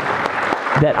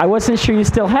I wasn't sure you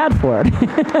still had for it.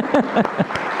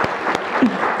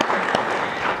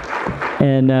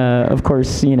 And of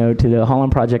course, you know, to the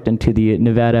Holland Project and to the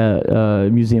Nevada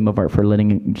Museum of Art for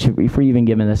even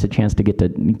giving us a chance to get to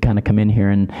kind of come in here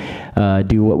and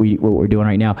do what we're doing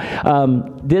right now.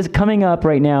 This coming up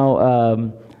right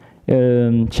now.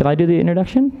 Shall I do the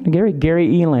introduction?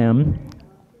 Gary Elam.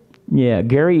 Yeah,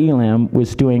 Gary Elam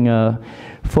was doing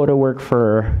photo work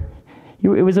for. It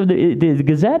was the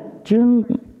Gazette.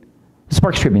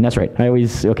 Sparks Tribune, that's right.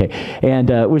 And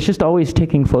was just always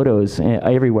taking photos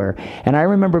everywhere. And I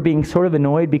remember being sort of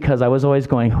annoyed because I was always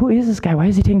going, who is this guy? Why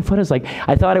is he taking photos? Like,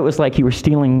 I thought it was like he was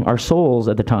stealing our souls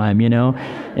at the time, you know?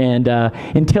 And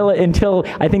until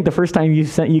I think the first time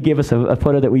you gave us a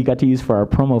photo that we got to use for our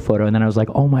promo photo, and then I was like,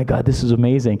 oh my God, this is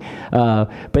amazing.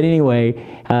 But anyway,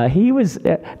 he was,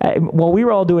 while we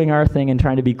were all doing our thing and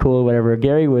trying to be cool or whatever,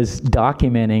 Gary was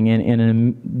documenting in a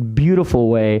beautiful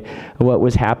way what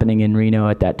was happening in Reno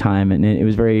at that time, and it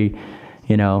was very,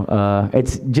 you know,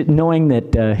 it's just knowing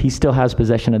that he still has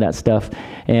possession of that stuff,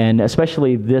 and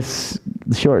especially this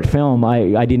short film,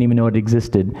 I didn't even know it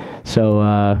existed. So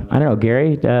I don't know,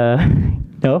 Gary.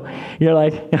 No, you're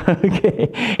like, okay.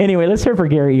 Anyway, let's hear for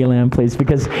Gary Elam, please,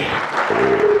 because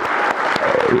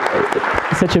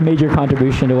it's such a major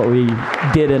contribution to what we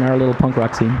did in our little punk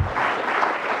rock scene.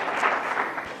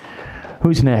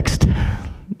 Who's next?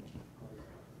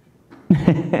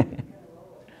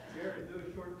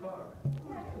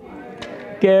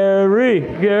 Gary.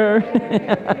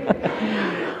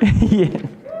 Yeah.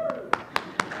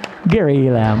 Gary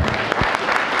Elam.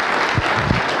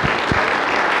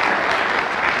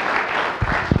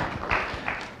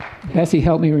 Bessie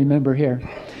helped me remember here.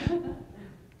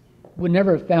 Would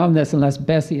never have found this unless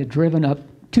Bessie had driven up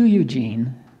to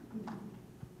Eugene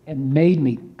and made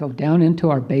me go down into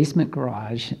our basement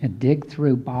garage and dig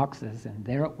through boxes, and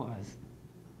there it was.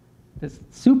 This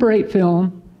Super 8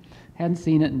 film, hadn't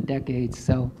seen it in decades,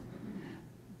 so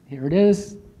here it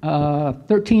is.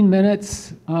 13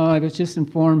 minutes. I was just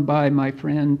informed by my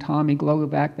friend Tommy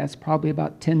Glogovac that's probably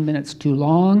about 10 minutes too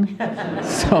long.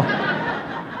 So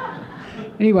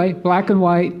anyway, black and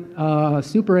white,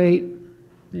 Super 8,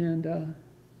 and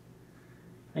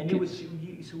And it was,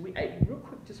 so real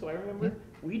quick, just so I remember,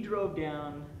 we drove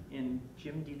down in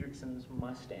Jim Deiderichsen's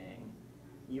Mustang.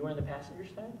 You were on the passenger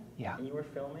side? Yeah. And you were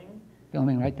filming?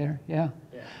 filming right there, yeah.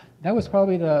 Yeah. That was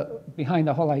probably behind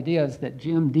the whole idea, is that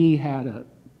Jim D had a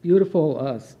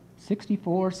beautiful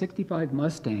 64, 65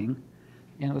 Mustang,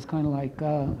 and it was kind of like,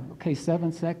 okay,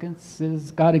 7 seconds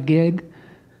has got a gig,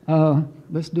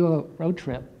 let's do a road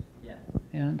trip. Yeah.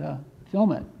 And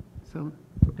film it. So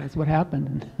that's what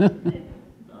happened.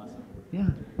 Awesome. Yeah,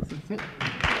 so that's it.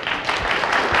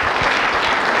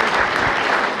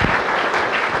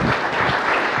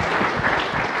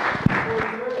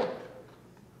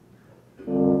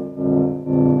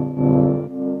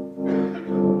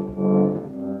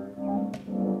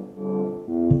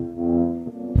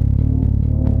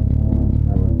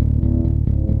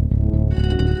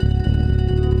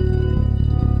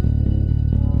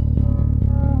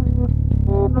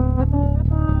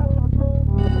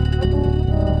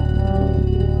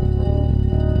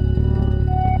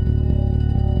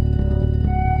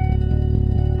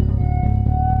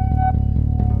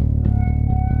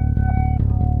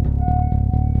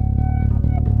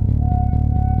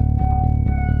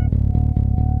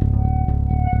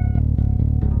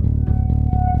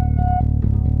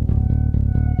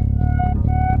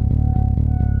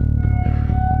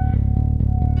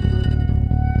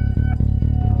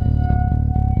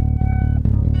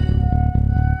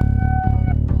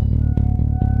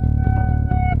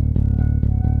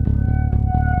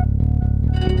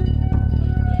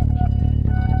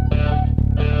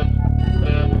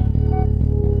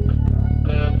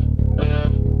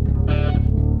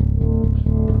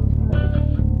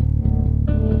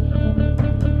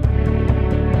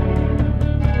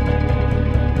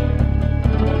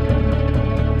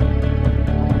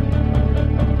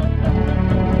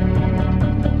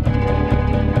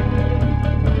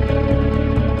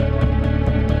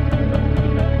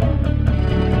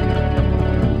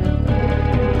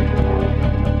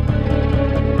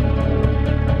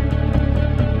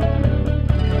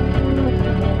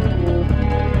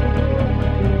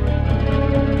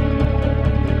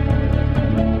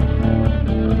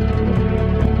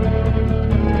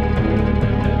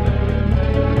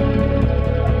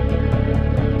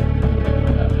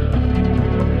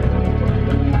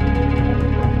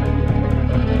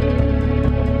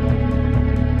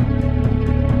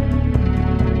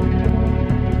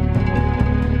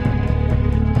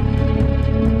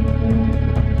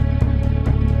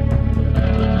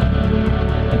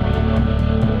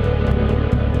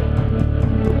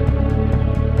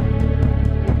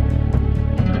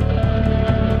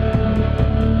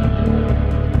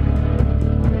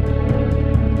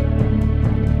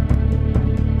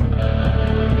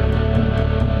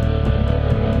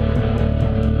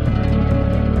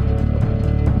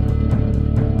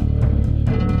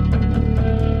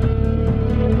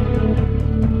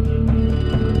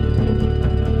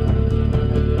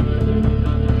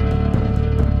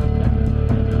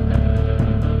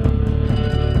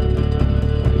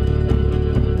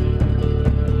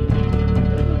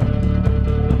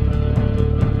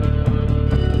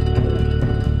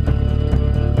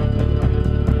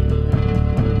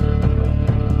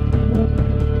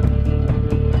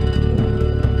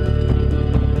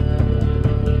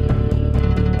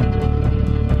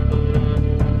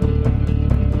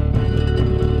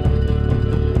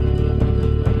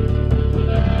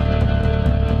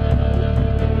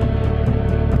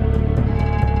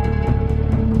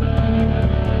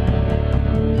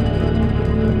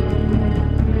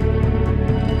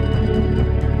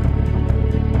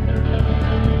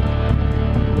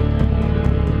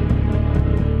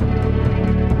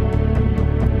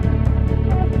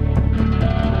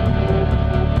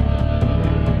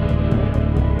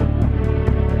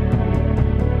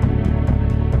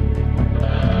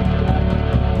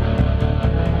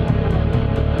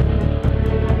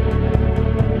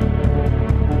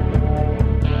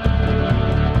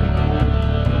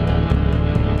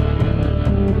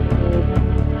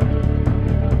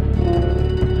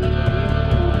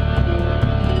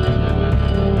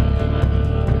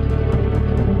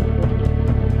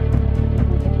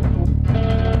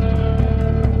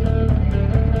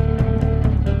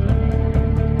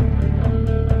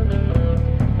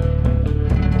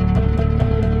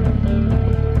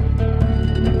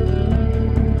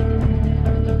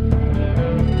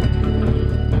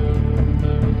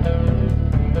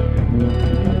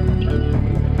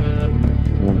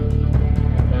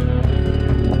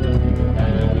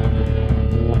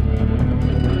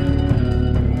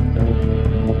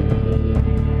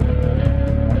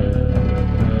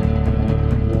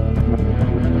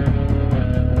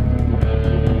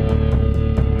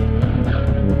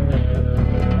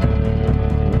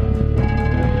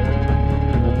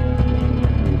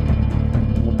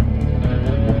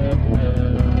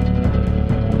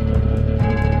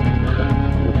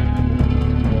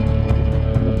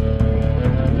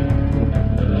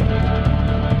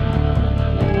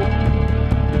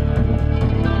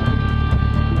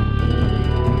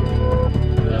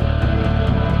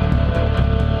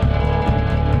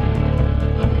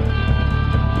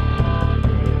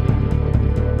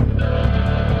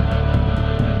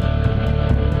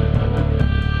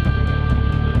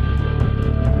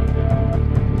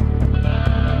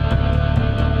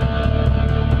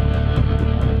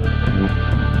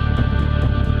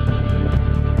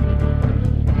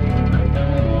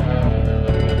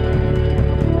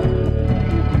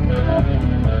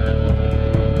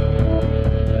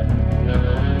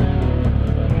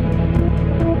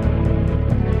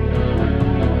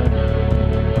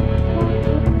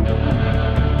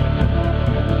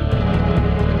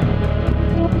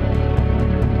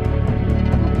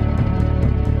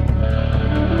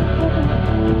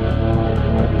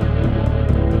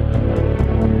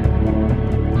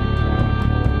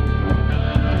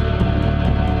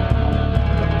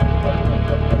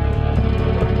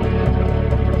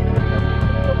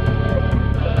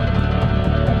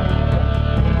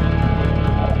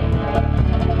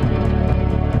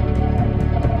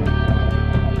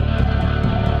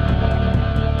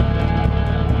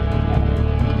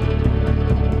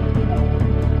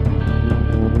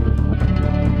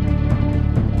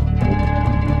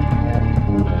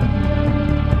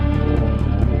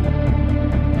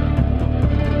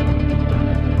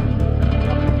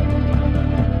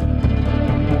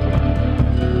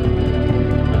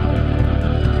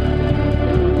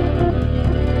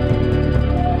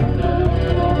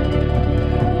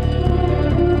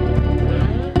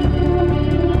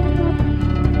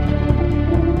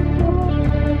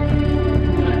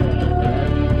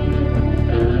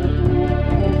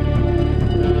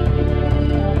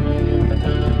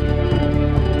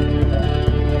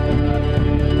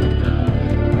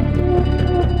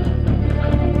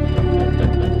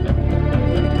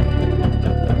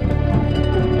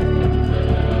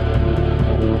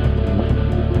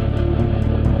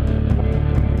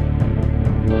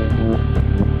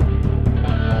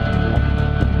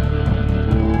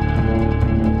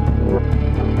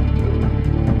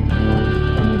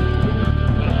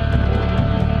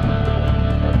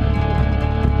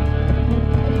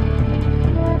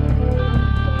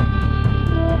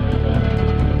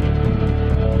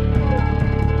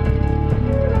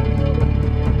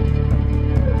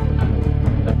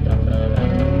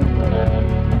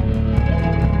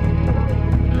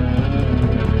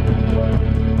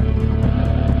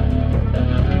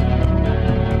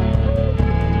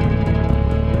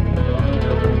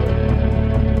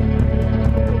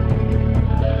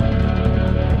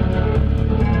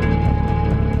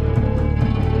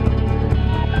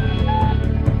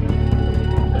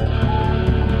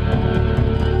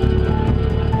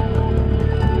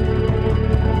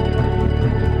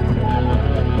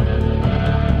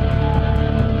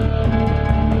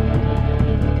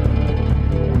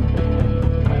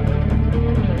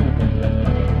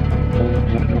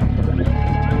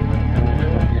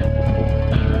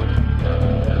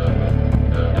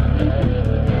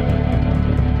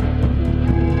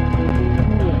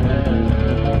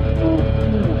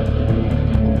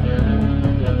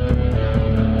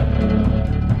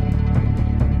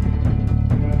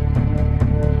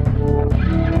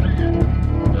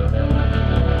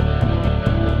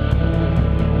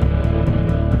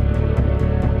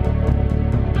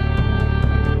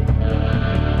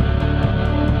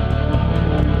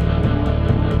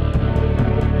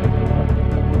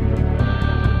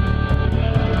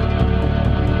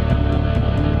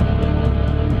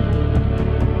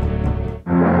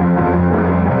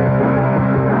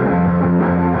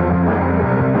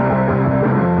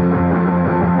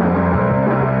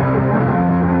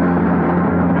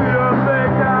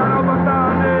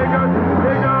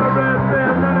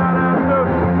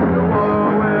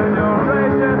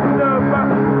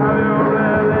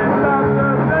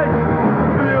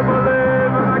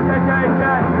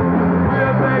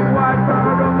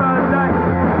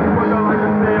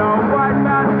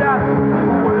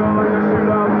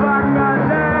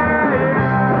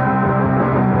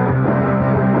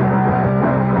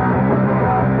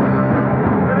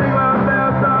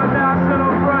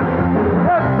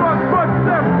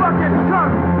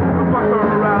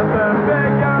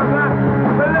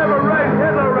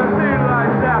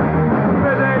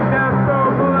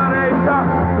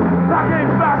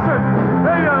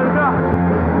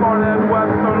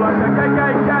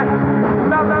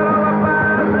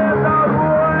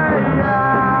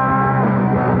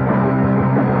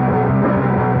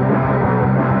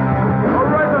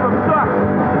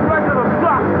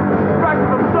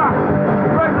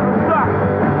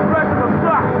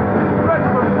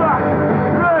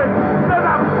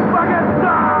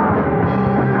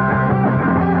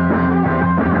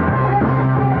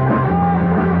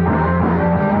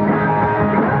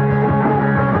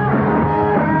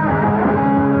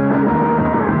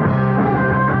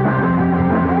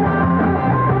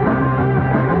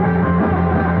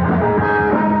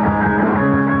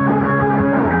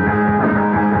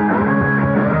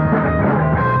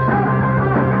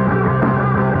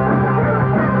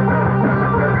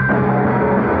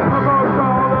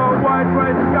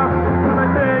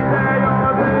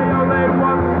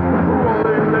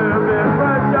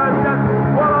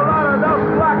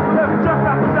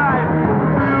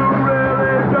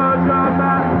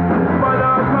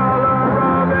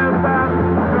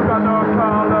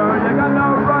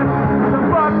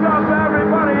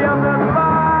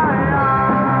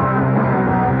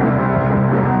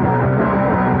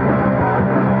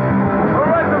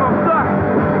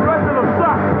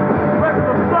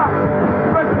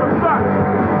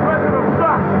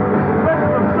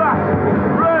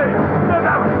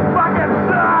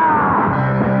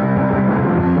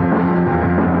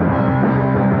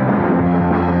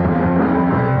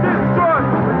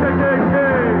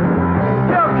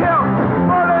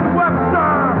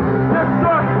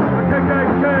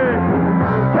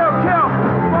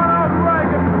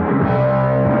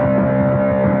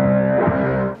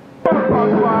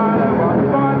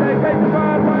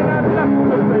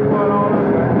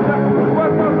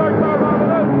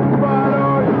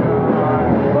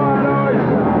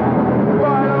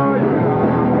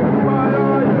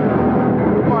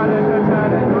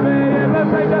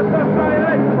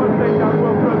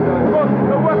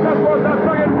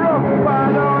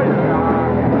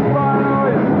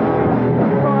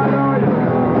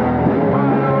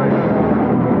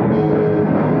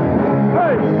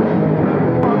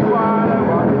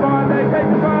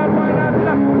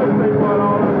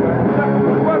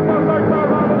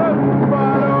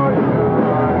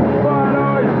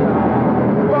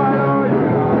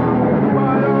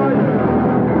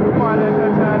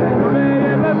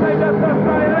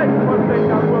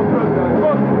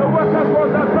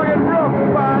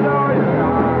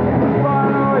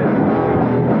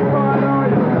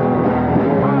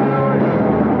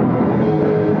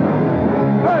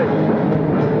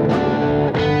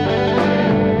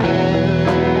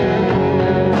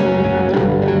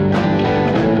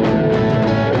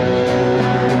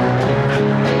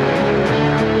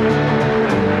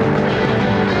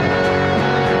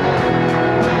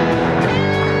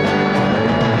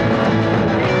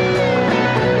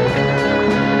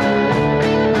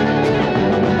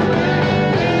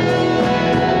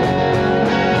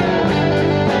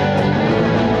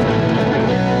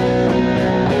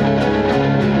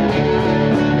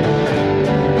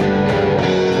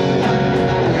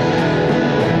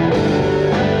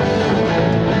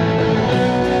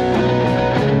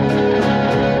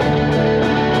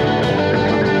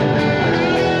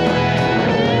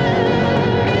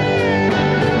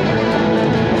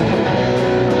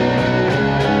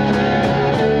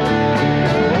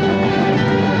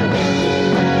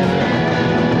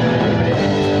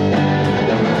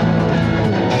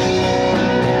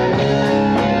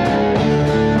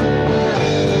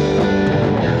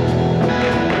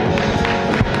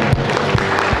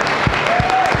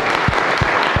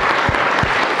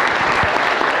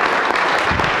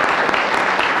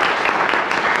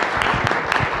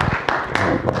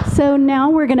 So now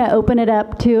we're going to open it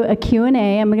up to a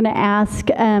Q&A. I'm going to ask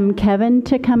Kevin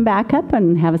to come back up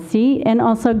and have a seat, and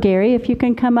also Gary, if you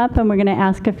can come up, and we're going to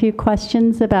ask a few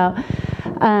questions about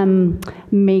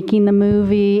making the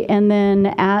movie, and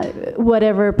then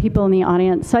whatever people in the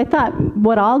audience. So I thought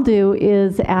what I'll do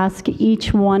is ask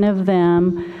each one of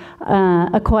them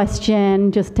a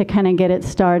question just to kind of get it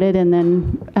started, and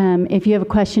then if you have a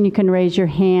question, you can raise your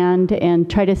hand and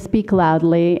try to speak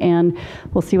loudly, and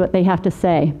we'll see what they have to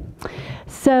say.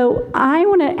 So I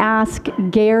want to ask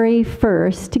Gary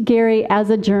first. Gary, as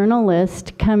a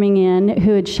journalist coming in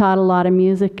who had shot a lot of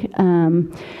music,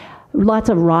 lots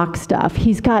of rock stuff,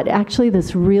 he's got actually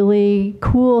this really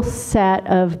cool set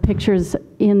of pictures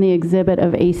in the exhibit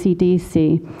of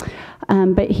AC/DC.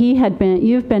 But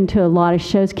you've been to a lot of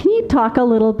shows. Can you talk a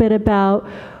little bit about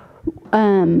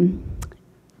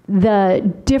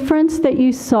the difference that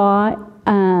you saw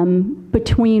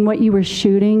between what you were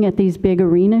shooting at these big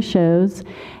arena shows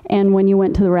and when you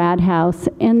went to the Rad House?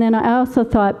 And then I also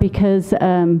thought, because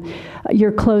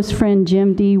your close friend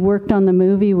Jim D worked on the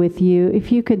movie with you,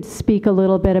 if you could speak a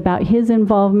little bit about his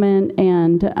involvement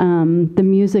and the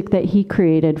music that he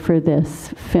created for this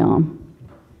film.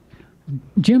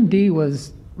 Jim D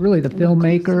was really the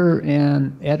filmmaker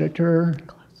and editor.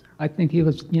 I think he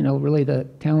was, really the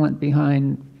talent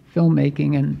behind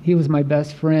filmmaking, and he was my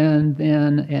best friend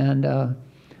then, and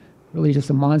really just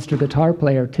a monster guitar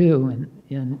player too. And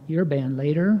in your band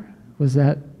later, was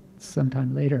that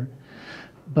sometime later?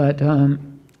 But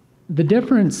the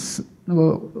difference,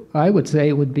 well, I would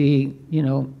say would be,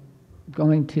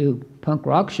 going to punk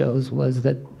rock shows was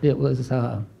that it was,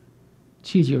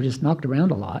 you were just knocked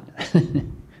around a lot.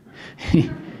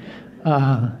 You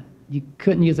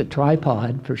couldn't use a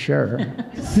tripod for sure.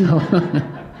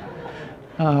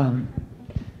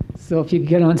 So if you could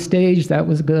get on stage, that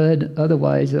was good.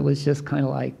 Otherwise, it was just kind of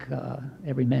like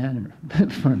every man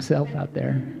for himself out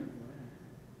there.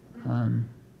 So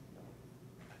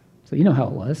you know how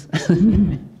it was.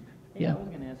 Yeah.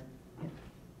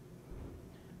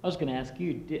 I was going to ask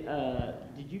you, did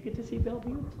you get to see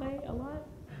Bellevue play a lot?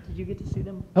 Did you get to see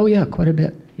them? Oh yeah, quite a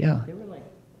bit. Yeah. They were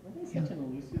such an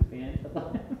elusive band? They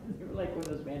were like one of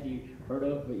those bands you heard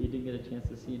of, but you didn't get a chance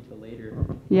to see until later.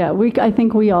 Yeah, I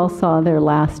think we all saw their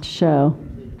last show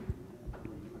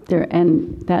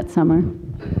that summer.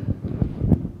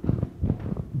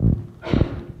 I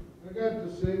got to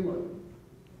sing with him.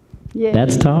 Yeah.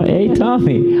 That's Tom. Hey,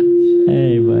 Tommy.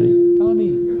 Hey, buddy. Tommy.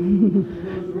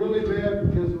 It was really bad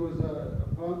because it was a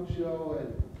punk show,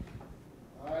 and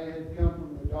I had come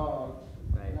from the Dogs,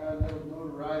 and I had no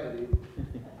notoriety.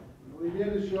 We did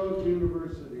a show at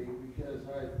university because I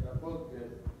booked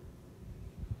it,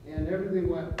 and everything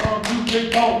went, oh, you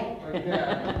big dog, like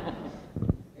that.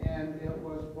 And it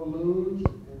was balloons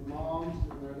and moms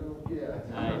and their little kids.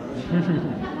 Nice.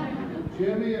 And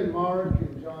Jimmy and Mark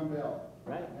and John Bell.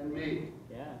 Right. And me.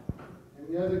 Yeah. And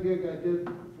the other gig I did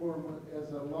for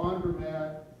as a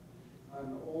laundromat on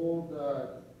old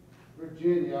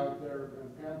Virginia out there in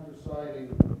Panther Siding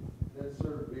that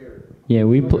served beer. Yeah,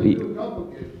 So I do a couple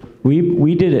gigs.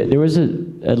 we did it. There was a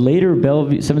later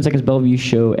Bellevue, 7 Seconds Bellevue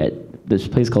show at this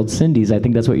place called Cindy's. I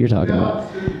think that's what you're talking about.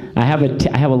 I have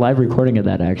a live recording of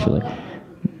that, actually.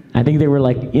 I think they were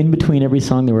like in between every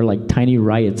song, there were like tiny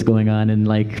riots going on, and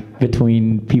like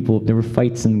between people, there were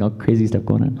fights and all crazy stuff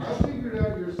going on. I figured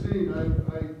out your scene. I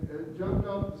jumped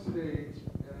off the stage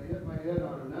and I hit my head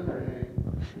on an underhang.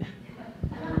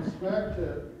 And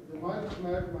the mic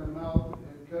smacked my mouth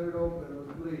and cut it open. It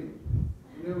was bleeding.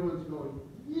 And everyone's going,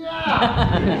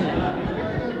 yeah!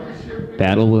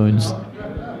 Battle wounds.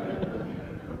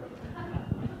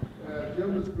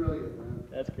 Jim was brilliant, man.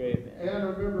 That's great, man. And I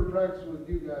remember practicing with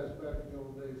you guys back in the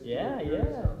old days. Yeah, at Gary's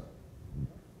yeah. house.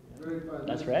 Very fun.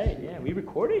 That's right. Yeah, we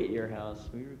recorded at your house.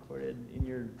 We recorded in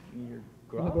your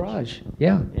garage. In the garage.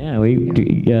 Yeah. Yeah,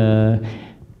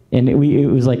 and it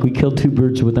was like we killed two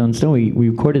birds with one stone. We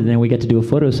recorded, and then we got to do a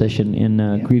photo session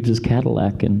in Greaves's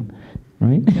Cadillac, and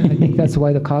right. And I think that's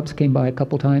why the cops came by a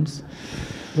couple times.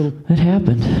 It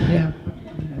happened. Yeah.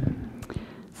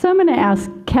 So I'm going to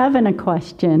ask Kevin a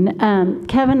question.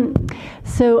 Kevin,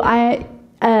 so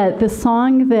the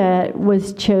song that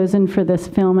was chosen for this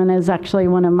film, and is actually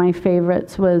one of my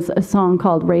favorites, was a song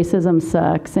called "Racism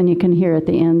Sucks," and you can hear at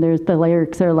the end. The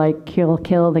lyrics are like "Kill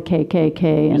the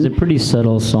KKK." It's a pretty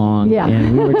subtle song. Yeah.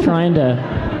 And we were trying to.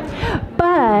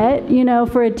 But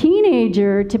for a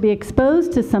teenager to be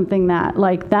exposed to something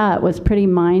like that was pretty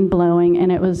mind blowing,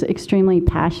 and it was extremely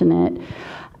passionate.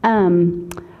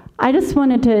 I just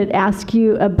wanted to ask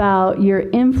you about your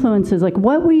influences. Like,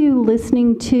 what were you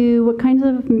listening to? What kinds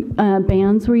of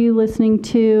bands were you listening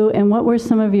to? And what were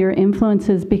some of your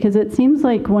influences? Because it seems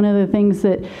like one of the things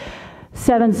that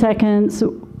 7 Seconds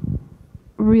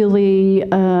really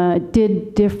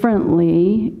did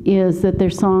differently is that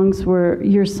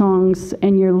your songs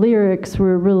and your lyrics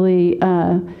were really,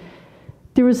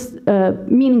 there was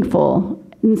meaningful.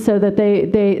 And so that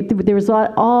there was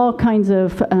all kinds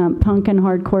of punk and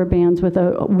hardcore bands with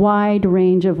a wide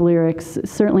range of lyrics,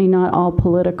 certainly not all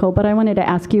political. But I wanted to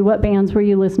ask you, what bands were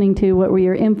you listening to? What were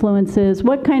your influences?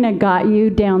 What kind of got you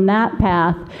down that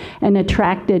path and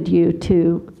attracted you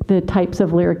to the types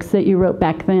of lyrics that you wrote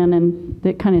back then and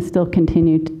that kind of still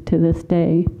continue to this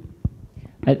day?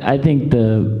 I think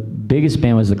the biggest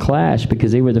band was The Clash,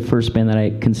 because they were the first band that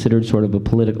I considered sort of a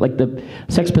political, like the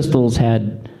Sex Pistols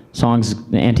had songs,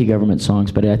 anti-government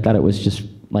songs, but I thought it was just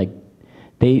like,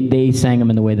 they sang them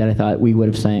in the way that I thought we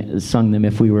would have sung them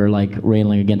if we were like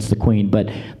railing against the Queen. But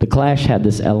The Clash had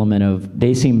this element of,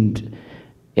 they seemed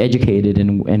educated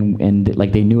and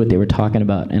like they knew what they were talking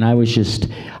about. And I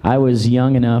was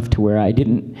young enough to where I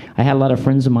had a lot of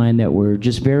friends of mine that were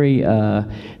just very,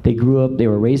 they grew up, they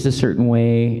were raised a certain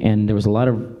way, and there was a lot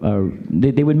of,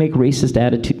 they would make racist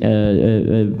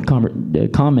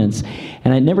comments,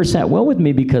 and it never sat well with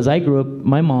me because I grew up,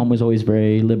 my mom was always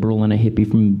very liberal and a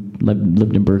hippie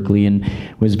lived in Berkeley, and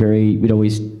would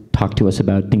always talk to us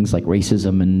about things like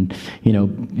racism and,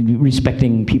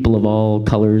 respecting people of all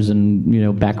colors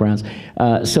and, backgrounds.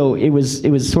 So it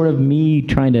was sort of me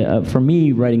trying to, for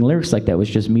me, writing lyrics like that was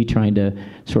just me trying to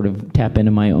sort of tap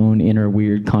into my own inner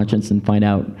weird conscience and find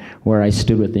out where I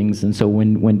stood with things. And so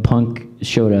when punk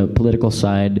showed a political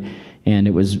side and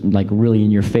it was like really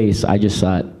in your face, I just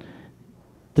thought,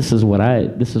 this is what I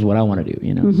want to do,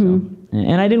 Mm-hmm. So,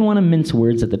 and I didn't want to mince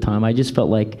words at the time. I just felt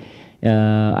like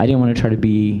I didn't want to try to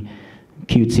be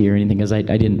cutesy or anything, because I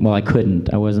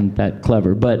couldn't. I wasn't that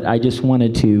clever. But I just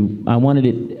wanted to, I wanted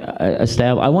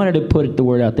to put the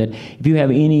word out that if you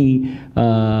have any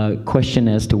question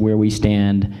as to where we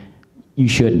stand, you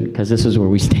shouldn't, because this is where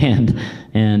we stand.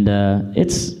 And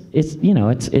it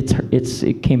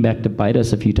came back to bite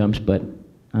us a few times, but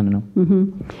I don't know.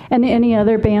 Mm-hmm. And any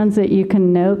other bands that you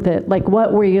can note that, like,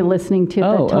 what were you listening to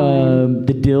at the time?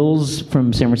 The Dills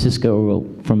from San Francisco,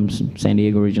 from San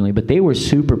Diego originally, but they were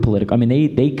super political. I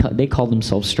mean, they called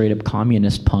themselves straight up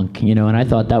communist punk, and I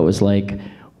thought that was like,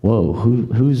 whoa,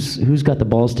 who's got the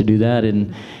balls to do that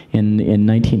in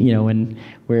 19, and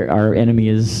where our enemy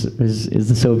is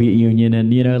the Soviet Union,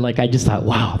 and like I just thought,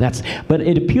 wow, but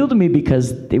it appealed to me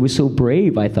because it was so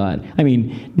brave. I thought, I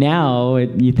mean, now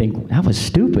you think that was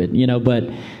stupid, but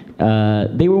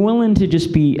they were willing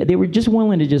to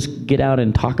willing to just get out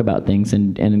and talk about things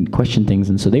and question things,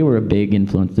 and so they were a big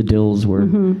influence. The Dills were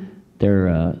their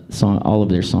all of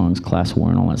their songs, Class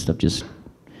War and all that stuff, just.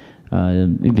 A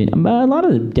lot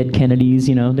of the Dead Kennedys,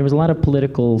 there was a lot of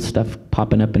political stuff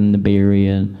popping up in the Bay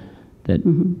Area that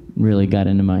really got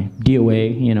into my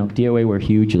DOA. DOA were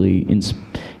hugely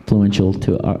influential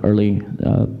to our early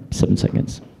 7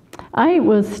 Seconds. I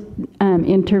was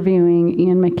interviewing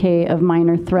Ian MacKaye of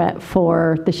Minor Threat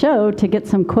for the show to get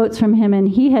some quotes from him, and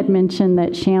he had mentioned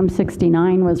that Sham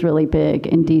 69 was really big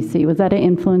in D.C. Was that an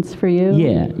influence for you?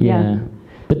 Yeah.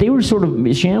 But they were sort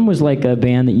of, Sham was like a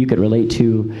band that you could relate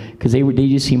to, because they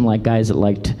just seemed like guys that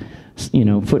liked,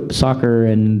 soccer,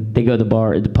 and they go to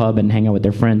the pub and hang out with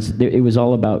their friends. It was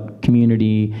all about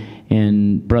community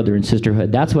and brother and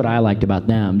sisterhood. That's what I liked about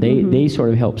them. They sort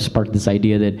of helped spark this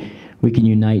idea that we can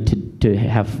unite to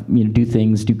have,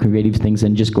 do creative things,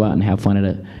 and just go out and have fun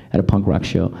at a punk rock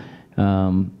show.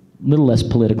 Little less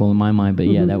political in my mind, but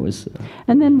yeah, that was.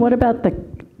 And then what about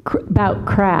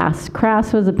Crass?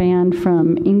 Crass was a band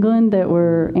from England that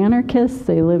were anarchists.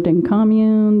 They lived in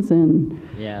communes, and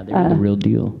yeah, they were the real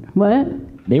deal. What?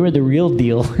 They were the real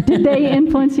deal. Did they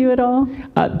influence you at all?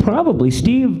 Probably.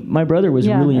 Steve, my brother, was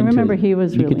really into. I remember he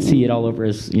was. You could see it all over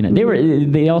his.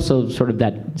 They also sort of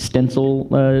that stencil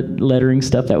lettering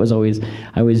stuff. That was always.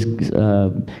 I always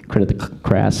credit the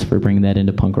Crass for bringing that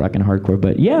into punk rock and hardcore.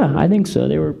 But yeah, I think so.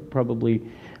 They were probably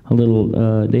a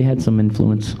little. They had some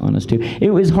influence on us too. It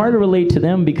was hard to relate to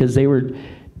them because they were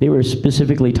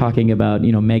specifically talking about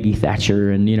Maggie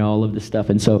Thatcher and all of this stuff,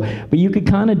 and so. But you could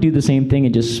kind of do the same thing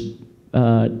and just.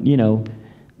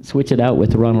 Switch it out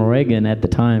with Ronald Reagan at the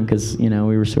time, because we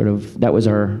were sort of, that was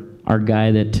our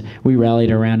guy that we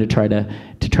rallied around to try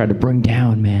to bring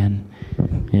down, man,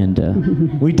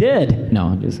 and we did.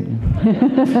 No, just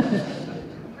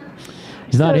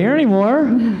he's not here anymore.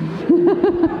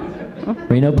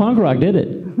 Reno punk rock did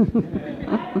it.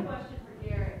 I have a question for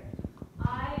Garrett.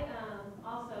 I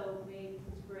also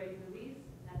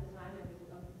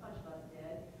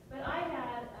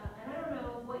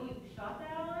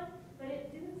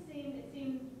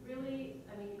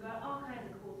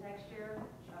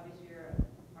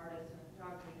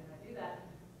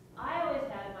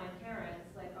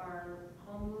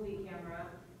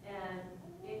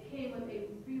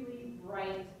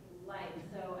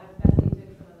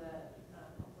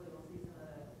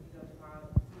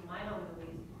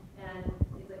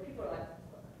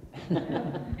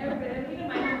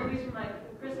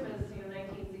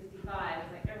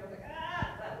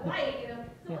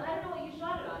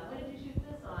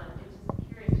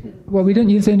Well, we didn't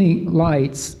use any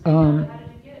lights.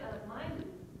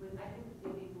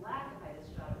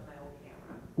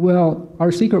 Well,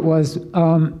 our secret was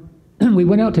we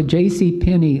went out to J.C.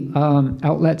 Penney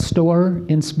outlet store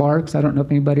in Sparks. I don't know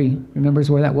if anybody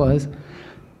remembers where that was.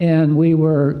 And we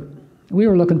were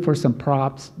looking for some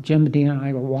props. Jim, Dean, and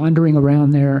I were wandering around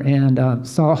there and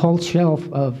saw a whole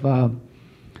shelf of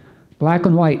black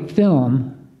and white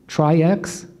film,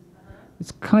 Tri-X.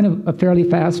 It's kind of a fairly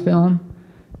fast film.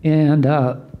 And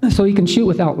so you can shoot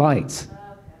without lights.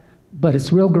 But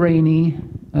it's real grainy.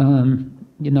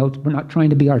 You know, we're not trying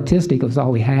to be artistic. It was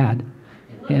all we had.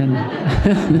 And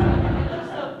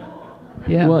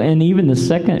yeah. Well, and even the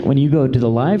second, when you go to the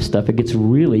live stuff, it gets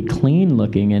really clean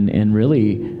looking and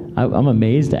really, I'm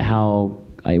amazed at how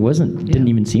didn't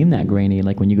even seem that grainy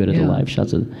like when you go to the live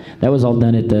shots. That was all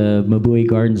done at the Mabui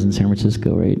Gardens in San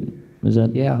Francisco, right? Was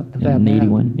that? Yeah. In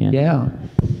 81? Yeah.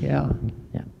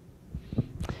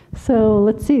 So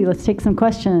let's see, let's take some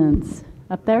questions.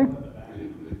 Up there?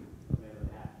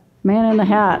 Man in the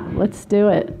hat, let's do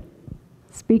it.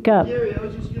 Speak up. Gary, I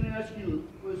was just going to ask you,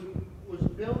 was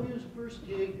Bellevue's first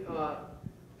gig on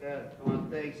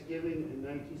Thanksgiving in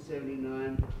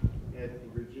 1979 at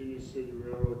the Virginia City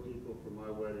Railroad Depot for my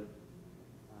wedding?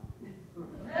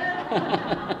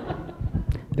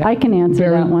 I can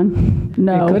answer that one.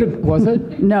 No. Was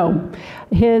it? No.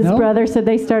 His No? brother said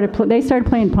they started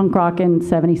playing punk rock in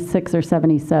 76 or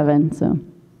 77, so.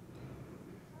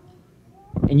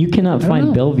 And you cannot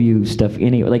find Bellevue stuff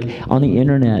anywhere. Like on the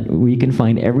internet where you can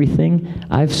find everything,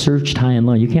 I've searched high and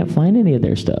low. You can't find any of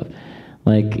their stuff.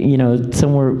 Like, you know,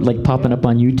 somewhere like popping up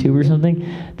on YouTube or something.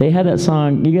 They had that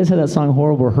song, you guys had that song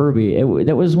Horrible Herbie.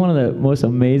 That was one of the most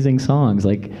amazing songs.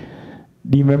 Like,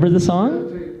 do you remember the song?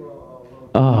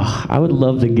 Oh, I would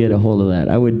love to get a hold of that.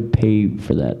 I would pay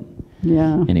for that.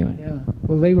 Yeah. Anyway. Yeah.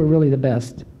 Well, they were really the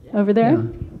best. Over there? Yeah.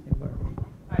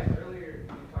 Hi, earlier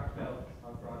you talked about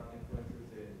punk rock influences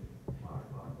in modern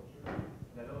pop culture,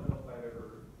 and I don't know if I've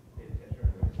ever paid attention or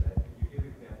noticed that. Could you give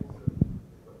examples of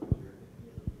what you're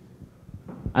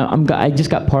thinking of? I just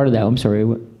got part of that. I'm sorry.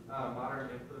 Modern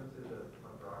influences of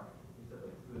punk rock. You said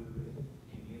like food and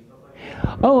TV and stuff like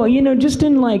that. Oh, you know, just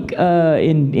in like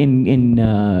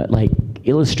like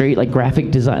illustrate, like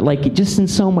graphic design, like just in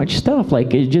so much stuff.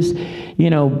 Like it just, you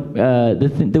know,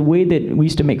 the way that we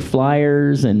used to make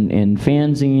flyers and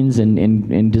fanzines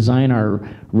and design our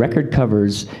record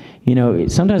covers. You know,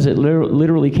 sometimes it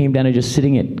literally came down to just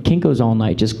sitting at Kinko's all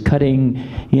night, just cutting,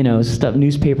 you know, stuff,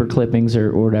 newspaper clippings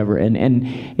or whatever. And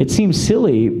it seems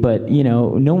silly, but, you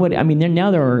know, nobody, I mean, now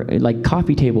there are like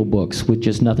coffee table books with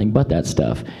just nothing but that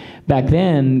stuff. Back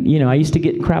then, you know, I used to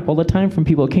get crap all the time from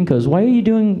people at Kinko's. Why are you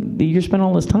you're spending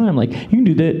all this time? Like, you can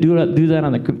do that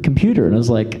on the computer. And I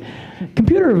was like,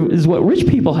 computer is what rich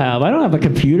people have. I don't have a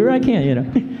computer. I can't, you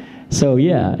know. So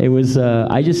yeah, it was.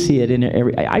 I just see it in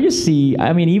every.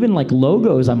 I mean, even like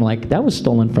logos. I'm like, that was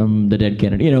stolen from the Dead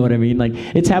Kennedy. You know what I mean? Like,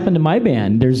 it's happened to my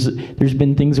band. There's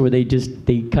been things where they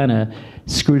kind of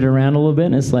screwed it around a little bit.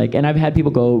 And it's like, and I've had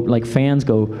people go, like fans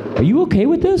go, "Are you okay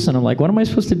with this?" And I'm like, "What am I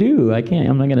supposed to do? I can't.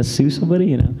 I'm not gonna sue somebody,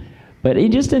 you know." But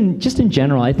it just in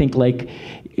general, I think like.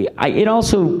 It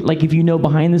also, like, if you know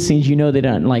behind the scenes, you know that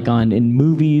in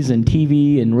movies and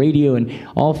TV and radio and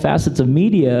all facets of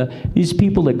media, these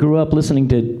people that grew up listening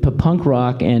to punk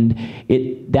rock and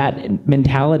that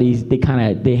mentality,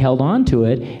 they held on to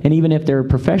it. And even if they're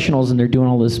professionals and they're doing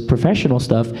all this professional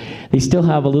stuff, they still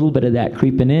have a little bit of that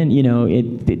creeping in. You know,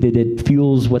 it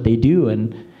fuels what they do,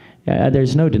 and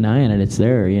there's no denying it. It's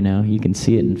there. You know, you can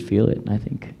see it and feel it. I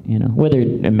think, you know, whether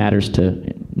it matters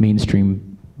to mainstream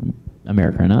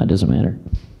America or not, doesn't matter.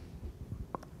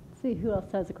 Let's see, who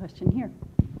else has a question here?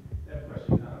 I have a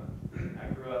question.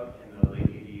 I grew up in the late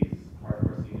 80s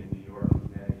hardcore scene in New York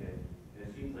and Connecticut, and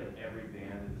it seems like every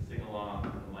band did the sing-along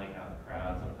and mic out the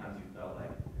crowd. Sometimes you felt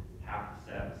like half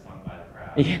the set was sung by the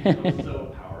crowd. It was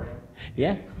so empowering,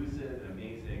 inclusive and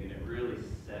amazing, and it really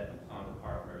set the song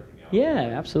apart from everything else.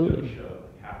 Yeah, absolutely. It showed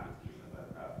like half the piece sung by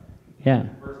the crowd. Yeah.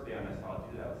 The first band I saw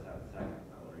do that was 7 Seconds.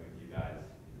 I'm wondering if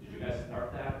did you guys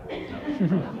start that, or was that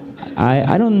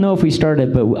I don't know if we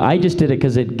started, but I just did it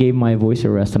because it gave my voice a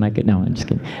rest, and I could. No, I'm just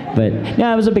kidding. But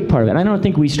yeah, it was a big part of it. I don't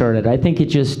think we started. I think it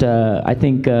just. I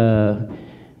don't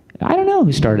know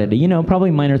who started it. You know, probably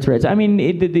Minor Threats. I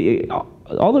mean,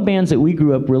 all the bands that we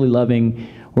grew up really loving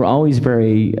were always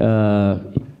very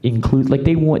like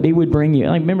they would bring you.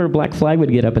 Like, remember Black Flag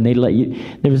would get up and they'd let you.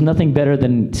 There was nothing better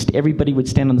than everybody would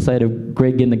stand on the side of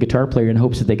Greg and the guitar player in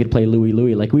hopes that they could play Louie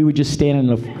Louie. Like, we would just stand in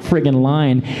a friggin'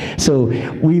 line, so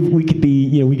we could be,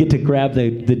 you know, we get to grab the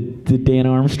Dan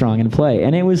Armstrong and play.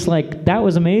 And it was like, that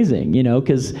was amazing, you know,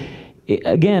 because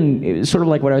again, it was sort of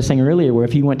like what I was saying earlier, where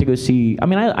if you went to go see, I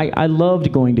mean, I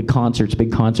loved going to concerts,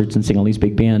 big concerts, and seeing all these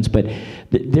big bands, but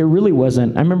there really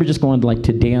wasn't. I remember just going to like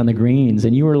Day on the Greens,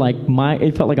 and you were like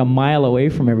it felt like a mile away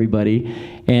from everybody,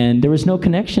 and there was no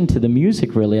connection to the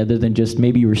music really, other than just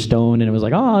maybe you were stoned and it was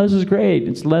like, oh, this is great,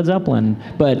 it's Led Zeppelin,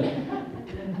 but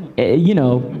you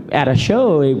know, at a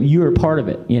show, you were part of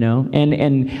it, you know?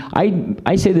 And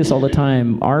I say this all the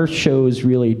time, our shows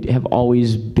really have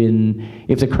always been,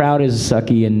 if the crowd is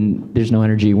sucky and there's no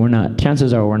energy,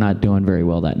 chances are we're not doing very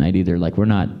well that night either. Like, we're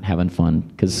not having fun,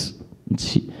 because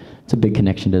it's a big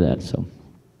connection to that, so.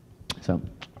 Let's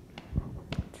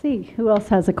see, who else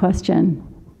has a question?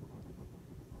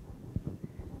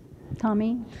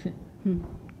 Tommy? Did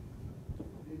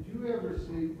you ever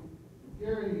see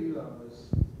Gary Elam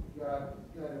got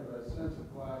kind of a sense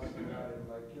of class about him,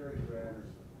 like Gary Granderson.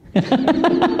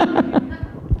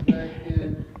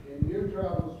 In your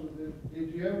travels with him,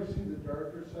 did you ever see the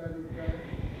darker side of the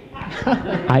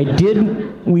guy? I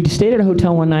didn't. We stayed at a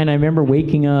hotel one night, and I remember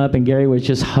waking up, and Gary was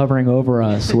just hovering over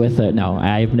us with it. No,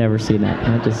 I've never seen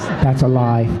that. That's a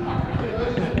lie.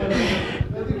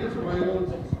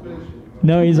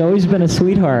 No, he's always been a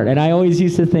sweetheart, and I always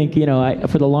used to think, you know,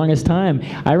 for the longest time,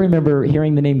 I remember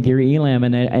hearing the name Gary Elam,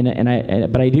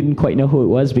 but I didn't quite know who it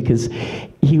was, because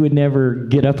he would never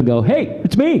get up and go, "Hey,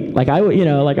 it's me!" Like I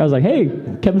was like, "Hey,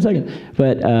 Kevin Second."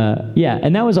 But yeah,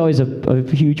 and that was always a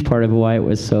huge part of why it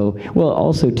was so well.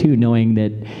 Also, too, knowing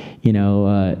that, you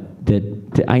know,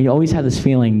 that I always had this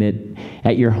feeling that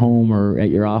at your home or at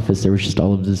your office there was just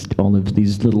all of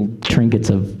these little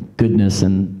trinkets of goodness,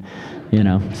 and you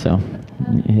know, so.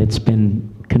 It's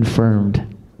been confirmed.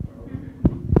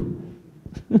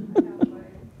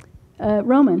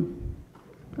 Roman.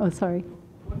 Oh, sorry.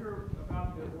 I wonder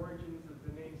about the origins of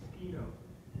the name Skeeno.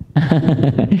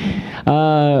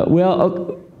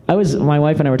 Well, my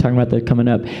wife and I were talking about that coming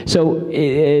up. So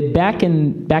back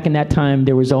in that time,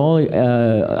 there was a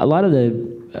lot of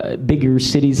the bigger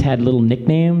cities had little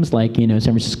nicknames, like, you know,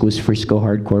 San Francisco was Frisco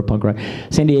hardcore punk rock.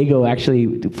 San Diego,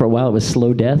 actually, for a while, it was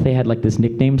Slow Death. They had like this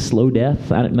nickname, Slow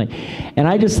Death. And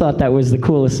I just thought that was the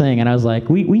coolest thing. And I was like,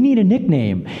 we need a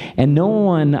nickname. And no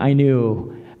one I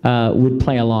knew would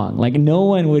play along. Like, no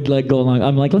one would like go along.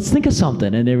 I'm like, let's think of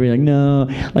something. And they were like, no.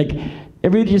 Like,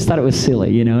 everybody just thought it was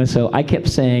silly, you know? So I kept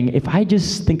saying, if I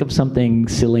just think of something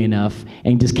silly enough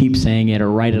and just keep saying it or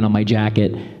write it on my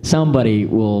jacket, somebody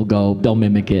will go, they'll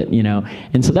mimic it, you know?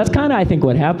 And so that's kind of, I think,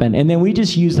 what happened. And then we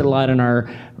just used it a lot in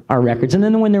our records. And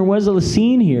then when there was a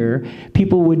scene here,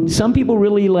 some people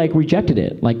really like rejected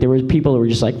it. Like, there were people that were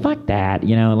just like, fuck that,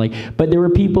 you know? Like, but there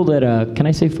were people that, can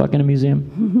I say fuck in a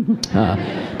museum?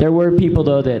 There were people,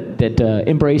 though, that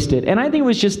embraced it. And I think it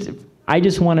was I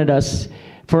just wanted us,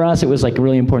 for us, it was like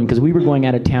really important, because we were going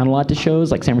out of town a lot to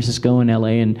shows, like San Francisco and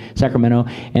LA and Sacramento,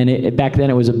 and back then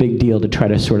it was a big deal to try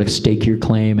to sort of stake your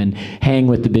claim and hang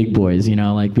with the big boys, you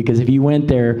know, like, because if you went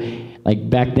there, like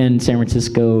back then San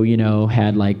Francisco, you know,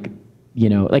 had like, you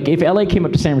know, like if LA came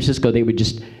up to San Francisco, they would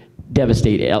just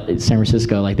devastate San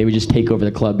Francisco, like they would just take over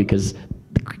the club, because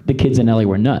the kids in LA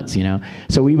were nuts, you know.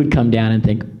 So we would come down and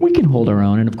think we can hold our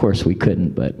own, and of course we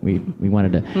couldn't. But we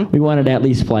wanted to at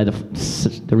least fly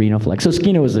the Reno flag. So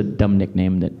Skeeno was a dumb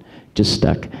nickname that just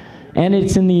stuck, and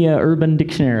it's in the Urban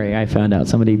Dictionary. I found out,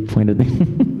 somebody pointed.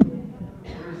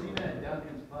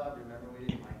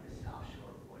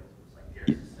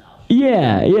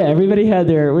 Yeah, everybody had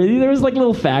there was like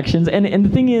little factions, and the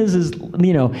thing is,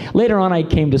 you know, later on I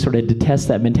came to sort of detest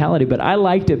that mentality, but I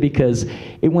liked it because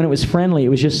when it was friendly, it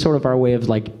was just sort of our way of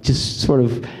like, just sort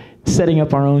of setting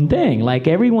up our own thing. Like,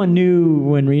 everyone knew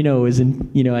when Reno was in,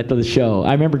 you know, at the show.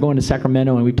 I remember going to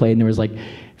Sacramento and we played, and there was like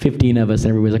 15 of us, and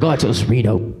everybody was like, oh, it's those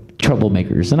Reno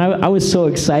troublemakers. And I was so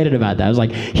excited about that. I was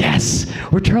like, yes,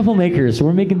 we're troublemakers,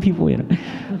 we're making people, you know.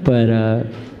 But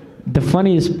the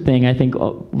funniest thing, I think,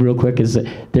 real quick, is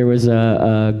that there was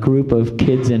a group of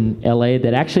kids in LA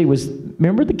that actually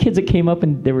remember the kids that came up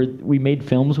and we made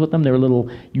films with them? They were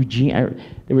little there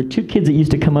were two kids that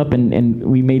used to come up and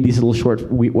we made these little short,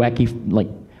 wacky, like,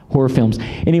 horror films.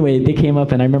 Anyway, they came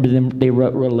up and I remember they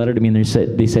wrote a letter to me, and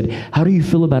they said, how do you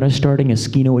feel about us starting a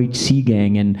Skeeno HC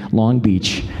gang in Long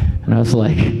Beach? And I was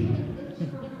like,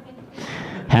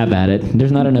 have at it.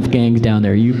 There's not enough gangs down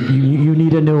there. You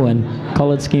need a new one.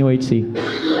 Call it Skeeno HC.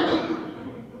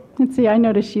 Let's see, I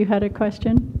noticed you had a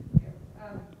question. I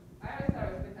always thought it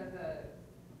was because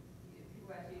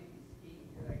people actually ski,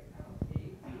 like, I don't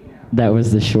ski, you know. That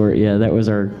was the short, yeah, that was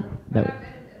our... The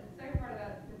second part of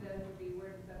that would be, where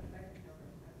does that second come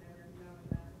from? I've never known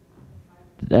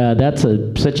that. That's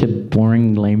such a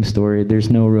boring, lame story. There's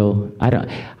no real. I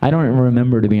don't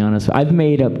remember, to be honest. I've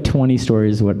made up 20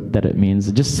 stories that it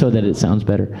means just so that it sounds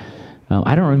better.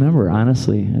 I don't remember,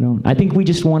 honestly. I don't. I think we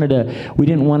just we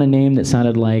didn't want a name that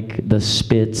sounded like the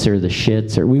Spits or the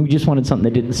Shits, or we just wanted something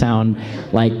that didn't sound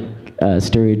like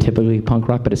stereotypically punk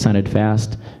rock, but it sounded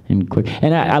fast and quick.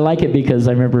 And I like it because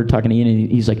I remember talking to Ian, and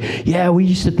he's like, "Yeah, we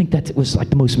used to think that it was like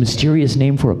the most mysterious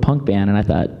name for a punk band," and I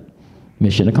thought,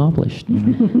 mission accomplished. You know?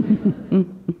 This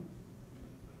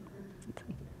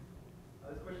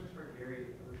question's for Gary.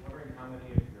 I was wondering how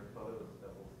many of your photos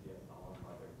that we'll see at the Holland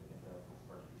Project end up as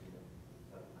part of the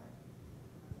that time.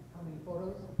 How many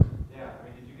photos? Yeah, I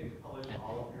mean, did you get to publish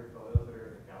all of your photos that are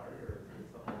in the gallery, or is this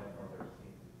something that no one's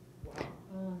ever seen?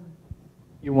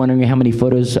 You're wondering how many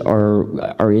photos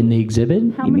are in the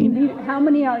exhibit? How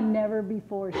many are never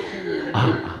before seen?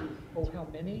 Oh, how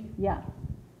many? Yeah.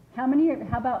 How many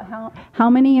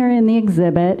are in the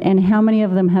exhibit, and how many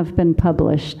of them have been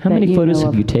published? How many photos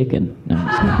have you taken? No,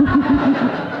 I'm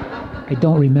just I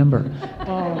don't remember.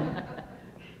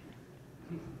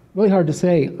 Really hard to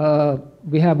say.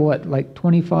 We have what, like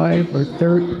 25 or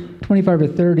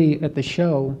 30 at the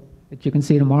show that you can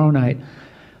see tomorrow night,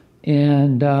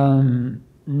 and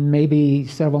maybe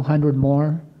several hundred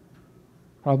more,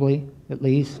 probably at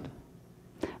least.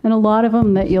 And a lot of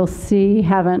them that you'll see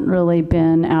haven't really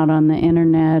been out on the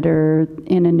internet or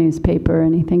in a newspaper or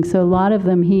anything. So a lot of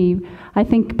them I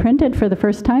think, printed for the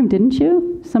first time, didn't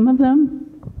you? Some of them?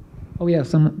 Oh yeah,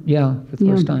 for the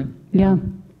first time. Yeah.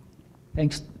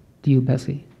 Thanks to you,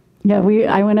 Bessie. Yeah,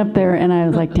 I went up there and I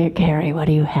was like, "Dear Gary, what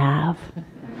do you have?"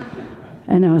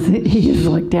 And he's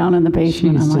like down in the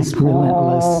basement. She's I'm just like,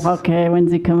 relentless. "Oh, okay,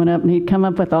 when's he coming up?" And he'd come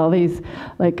up with all these,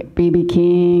 like B.B.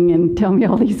 King, and tell me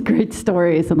all these great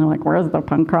stories. And I'm like, "Where's the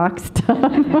punk rock stuff?"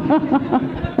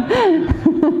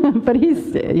 But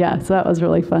so that was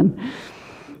really fun.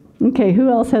 Okay, who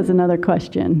else has another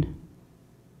question?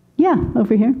 Yeah,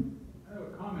 over here. I have a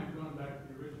comment going back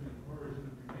to the origin of your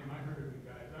name. I heard of you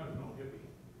guys. I was an old hippie.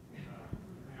 I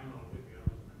am an old hippie.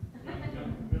 I was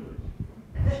young in the village.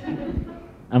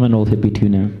 I'm an old hippie too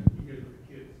now. You guys were the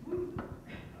kids. When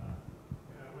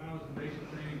I was in basic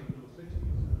training in the 60s,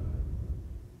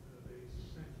 they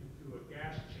sent you to a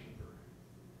gas chamber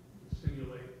to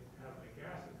simulate having a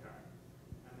gas attack.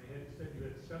 And they said you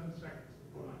had 7 seconds to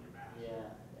put on your mask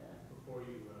before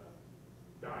you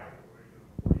died, or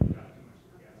before you got too much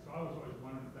of the gas. So I was always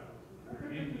wondering if that was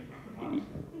in the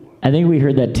I think we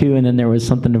heard that too, and then there was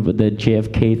something about the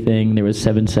JFK thing. There was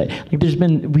 7 seconds. Like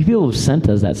people have sent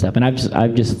us that stuff, and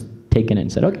I've just taken it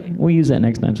and said, okay, we'll use that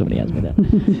next time somebody asks me that.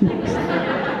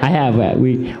 I have.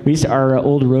 Our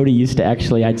old roadie used to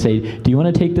actually, I'd say, "Do you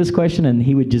want to take this question?" And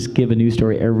he would just give a news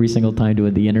story every single time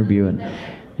doing the interview, and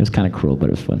it was kind of cruel, but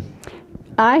it was fun.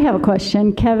 I have a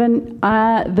question, Kevin.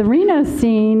 The Reno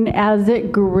scene, as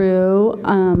it grew,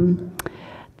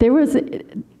 there was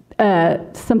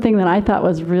something that I thought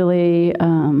was really,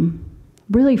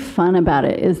 really fun about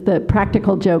it is the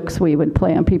practical jokes we would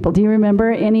play on people. Do you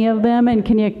remember any of them? And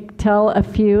can you tell a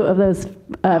few of those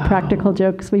practical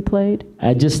jokes we played?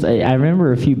 I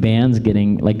remember a few bands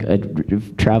getting, like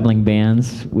traveling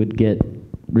bands would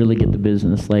really get the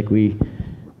business. Like we'd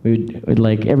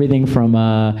like everything from,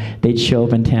 they'd show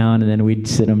up in town and then we'd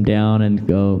sit them down and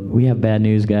go, "We have bad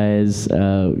news, guys.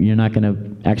 You're not going to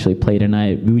actually play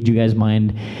tonight. Would you guys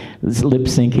mind lip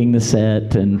syncing the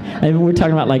set?" And we're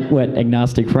talking about like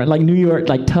agnostic front, like New York,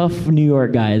 like tough New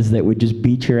York guys that would just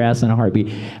beat your ass in a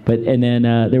heartbeat. And then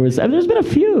there's been a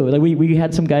few. Like we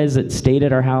had some guys that stayed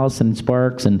at our house in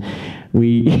Sparks, and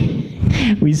we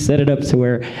set it up to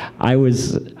where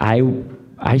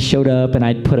I showed up and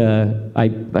I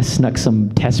snuck some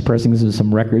test pressings of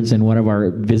some records in one of our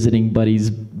visiting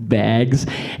buddies' bags,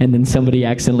 and then somebody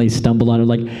accidentally stumbled on it,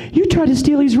 like, "You tried to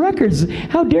steal these records!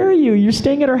 How dare you! You're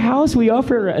staying at our house. We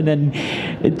offer," and then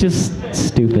it just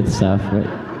stupid stuff. Right?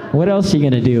 What else are you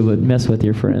gonna do but mess with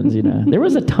your friends? You know, there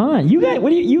was a ton. You guys,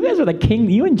 you guys were the king.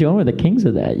 You and Joan were the kings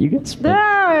of that. You guys,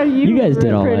 you guys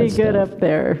did all that pretty good stuff. up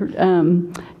there.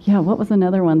 What was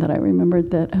another one that I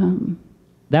remembered that?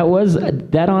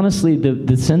 That honestly,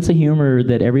 the sense of humor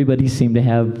that everybody seemed to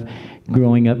have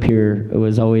growing up here I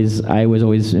was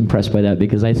always impressed by that,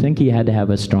 because I think you had to have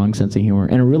a strong sense of humor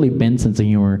and a really bent sense of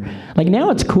humor. Like now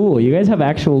it's cool. You guys have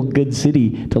actual good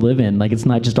city to live in. Like it's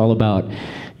not just all about,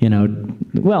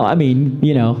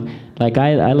 like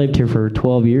I lived here for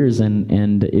 12 years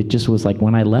and it just was like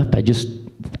when I left,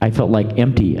 I felt like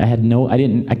empty.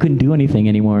 I couldn't do anything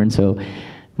anymore. And so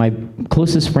my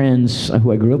closest friends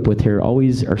who I grew up with here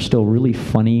always are still really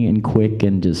funny and quick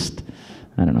and just,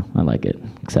 I don't know. I like it.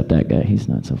 Except that guy, he's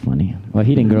not so funny. Well,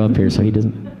 he didn't grow up here, so he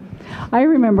doesn't. I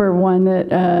remember one that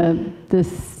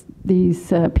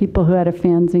these people who had a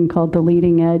fanzine called The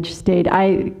Leading Edge stayed.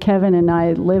 Kevin and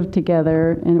I lived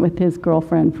together and with his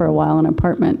girlfriend for a while in an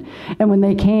apartment. And when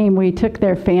they came, we took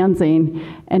their fanzine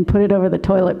and put it over the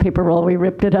toilet paper roll. We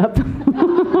ripped it up.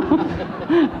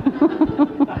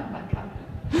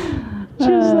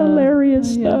 Just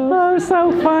hilarious stuff. Oh,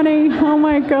 so funny. Oh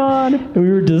my God.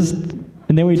 We were just,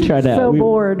 and then we tried to. So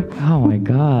bored. Oh my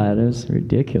God, it was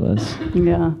ridiculous.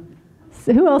 Yeah.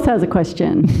 So who else has a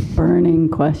question? Burning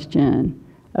question.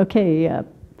 Okay,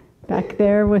 back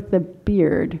there with the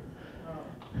beard.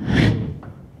 So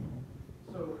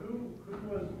who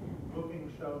was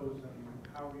booking shows and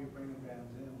how were you bringing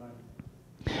bands in? Like,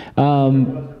 was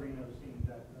the Reno scene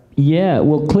back then? Yeah,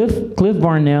 well, Cliff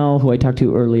Varnell, who I talked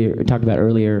about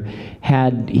earlier,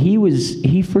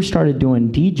 he first started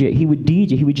doing DJ. He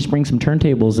would just bring some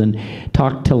turntables and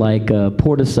talk to like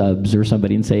Porta Subs or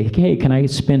somebody and say, hey, can I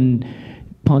spin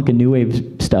punk and new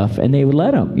wave stuff? And they would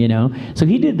let him, you know. So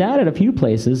he did that at a few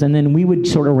places, and then we would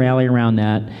sort of rally around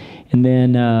that. And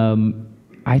then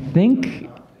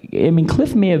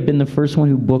Cliff may have been the first one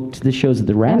who booked the shows at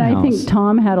the Rat House. And I think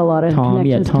Tom had a lot of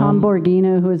connections. Tom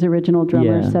Borghino, who was original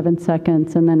drummer of 7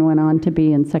 Seconds, and then went on to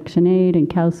be in Section 8 and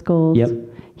Cow Skulls. Yep.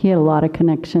 He had a lot of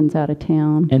connections out of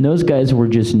town. And those guys were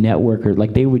just networkers.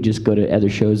 Like, they would just go to other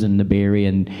shows in the Bay Area,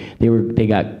 and they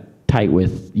got tight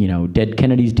with, you know, Dead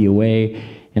Kennedys, DOA,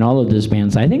 and all of those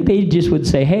bands. I think they just would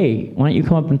say, hey, why don't you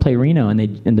come up and play Reno? And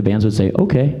the bands would say,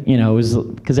 okay. You know, it was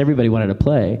because everybody wanted to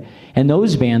play. And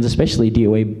those bands, especially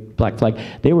DOA, Black Flag,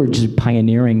 they were just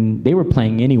pioneering. They were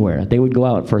playing anywhere. They would go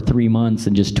out for 3 months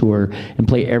and just tour and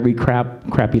play every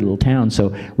crappy little town.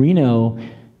 So Reno,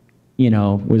 you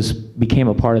know, became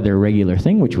a part of their regular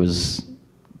thing, which was,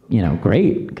 you know,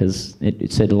 great, because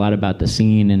it said a lot about the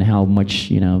scene and how much,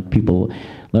 you know, people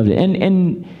loved it.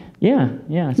 And yeah.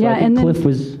 So I think Cliff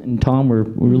and Tom were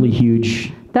really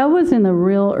huge. That was in the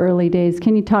real early days.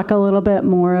 Can you talk a little bit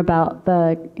more about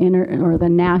the the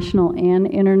national and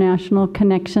international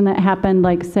connection that happened,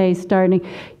 like, say, starting,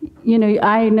 you know,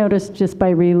 I noticed just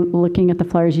by looking at the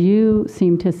flyers, you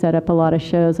seem to set up a lot of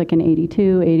shows, like in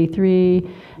 82, 83.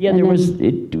 Yeah,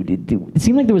 it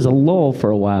seemed like there was a lull for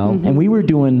a while, and we were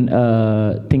doing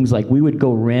things like we would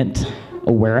go rent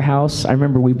a warehouse. I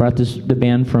remember we brought the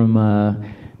band from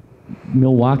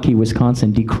Milwaukee,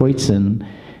 Wisconsin, Deiderichsen,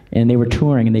 and they were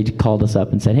touring, and they called us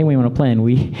up and said, hey, we want to play. And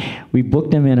we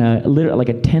booked them in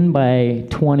a 10 by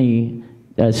 20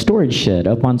 storage shed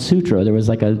up on Sutro. There was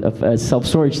like a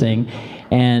self-storage thing,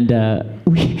 and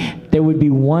there would be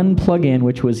one plug-in,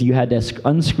 which was you had to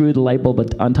unscrew the light bulb,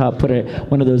 but on top put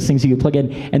one of those things you could plug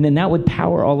in, and then that would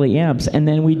power all the amps, and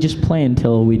then we'd just play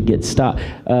until we'd get stopped.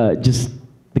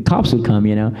 The cops would come,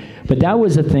 you know. But that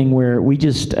was a thing where we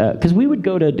just, because we would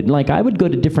go to, like, I would go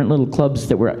to different little clubs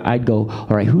I'd go, all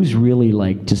right, who's really,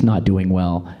 like, just not doing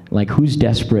well? Like, who's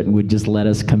desperate and would just let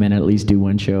us come in and at least do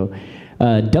one show?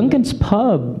 Duncan's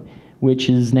Pub, which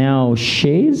is now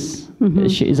Shays.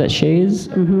 Is that Shays?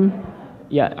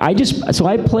 Yeah, so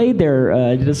I played there,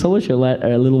 did a solo show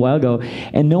a little while ago,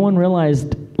 and no one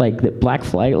realized, like, that Black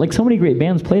Flag, like, so many great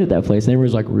bands played at that place, and everyone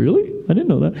was like, really? I didn't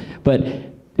know that. But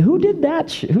who did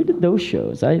that? Who did those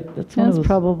shows? That's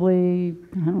probably,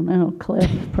 I don't know,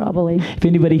 Cliff, probably. If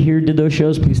anybody here did those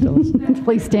shows, please tell us.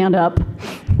 Please stand up.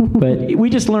 But we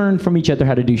just learned from each other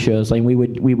how to do shows. Like, we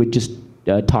would just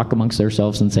talk amongst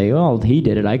ourselves and say, oh, he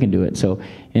did it, I can do it. So,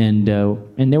 and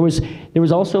there was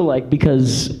also, like,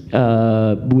 because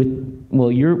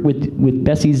you're with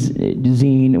Bessie's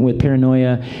zine, with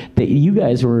Paranoia, that you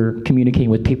guys were communicating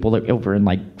with people that over in,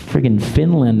 like, friggin'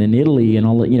 Finland and Italy and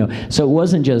all that, you know. So it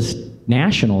wasn't just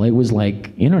national, it was,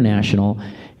 like, international.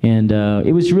 And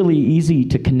it was really easy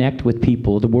to connect with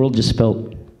people. The world just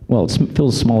felt, well, it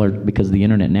feels smaller because of the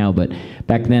internet now, but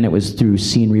back then it was through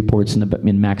scene reports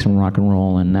in Maximum Rock and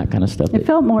Roll and that kind of stuff. It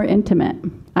felt more intimate,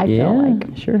 I feel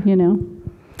like. Sure. You know?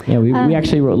 Yeah, we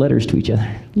actually wrote letters to each other.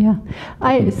 Yeah.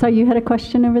 I saw you had a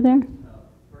question over there.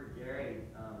 For Gary,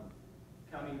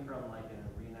 coming from like an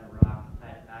arena rock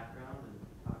type background and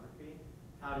photography,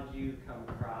 how did you come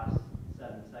across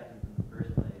 7 Seconds in the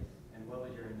first place, and what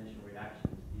was your initial reaction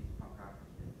to these punk rock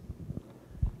kids?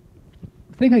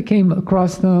 I think I came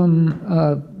across them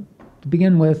to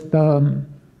begin with.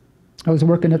 I was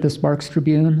working at the Sparks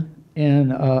Tribune,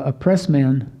 and a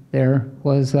pressman there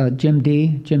was Jim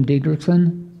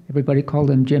Deiderichsen. Everybody called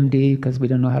him Jim D because we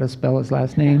didn't know how to spell his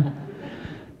last name.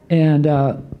 And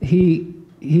he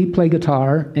played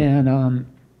guitar, and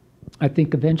I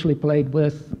think eventually played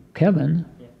with Kevin.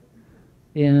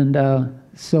 And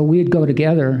so we'd go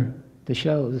together the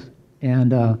shows,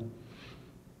 and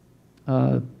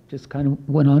just kind of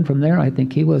went on from there. I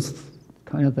think he was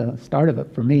kind of the start of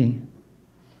it for me.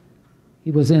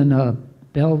 He was in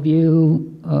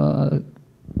Bellevue, 7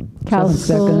 Castles,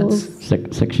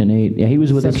 Seconds. Section 8. Yeah, he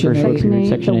was with us Section for a short 8. period.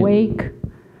 Section 8, The Wake,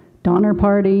 Donner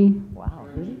Party. Wow,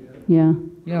 really? Yeah.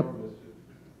 Yeah,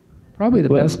 probably the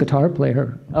best guitar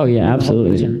player. Oh yeah,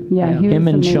 absolutely. Yeah, he Him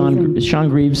was and amazing. Sean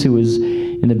Greaves, who was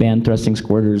in the band Thrusting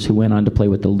Squirters, who went on to play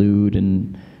with the Lute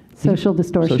and Social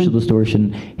Distortion. Social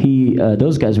Distortion.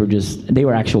 Those guys were they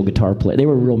were actual guitar players. They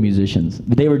were real musicians.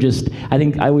 But they were just, I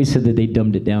think I always said that they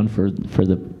dumbed it down for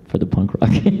the punk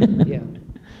rock. Yeah.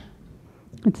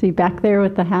 Let's see, back there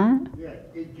with the hat. Yeah,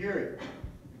 hey, Gary.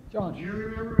 John. Do you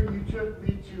remember you took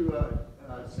me to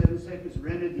 7 Seconds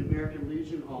rented the American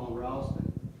Legion Hall in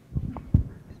Ralston?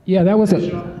 Yeah, that was That a,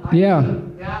 show- I yeah,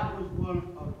 think that was one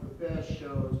of the best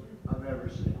shows I've ever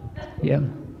seen. yeah,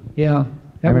 yeah.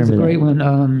 I That was a remember great that.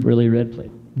 one. Really red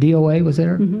played. DOA was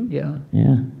there? Mhm. Yeah.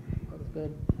 Yeah.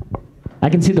 I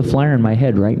can see the flyer in my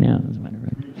head right now. As a matter of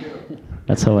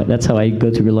fact. That's how I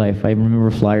go through life. I remember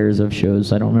flyers of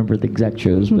shows. I don't remember the exact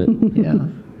shows, but Yeah.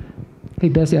 Hey,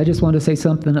 Bessie, I just want to say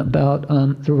something about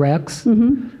the Rex.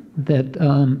 That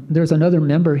there's another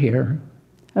member here.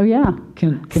 Oh, yeah.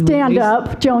 Can we Stand please-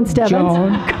 up, Joan Stebbins.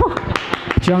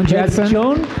 Joan Jackson.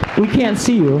 Joan, we can't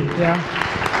see you. Yeah.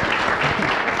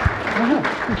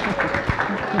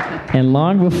 And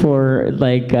long before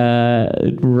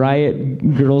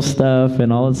Riot Girl stuff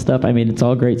and all that stuff, I mean, it's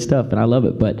all great stuff, and I love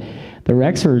it. But the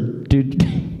Rex are, dude,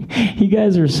 you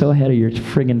guys are so ahead of your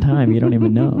friggin' time. You don't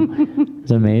even know.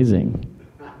 It's amazing.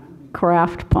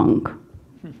 Craft punk.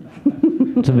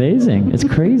 It's amazing. It's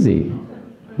crazy.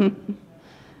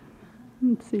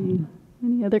 Let's see.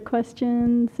 Any other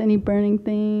questions? Any burning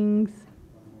things?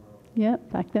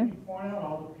 Yep, back there. Point out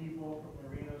all the people from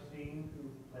the Reno scene who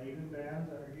played in bands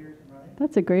that are here tonight.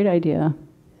 That's a great idea.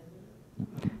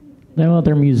 Well,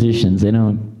 they're musicians. They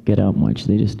don't get out much.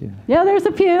 They just do. Yeah, there's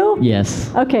a few.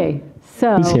 Yes. Okay,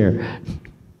 so Who's here?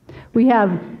 we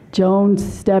have Joan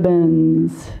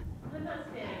Stebbins.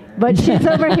 But she's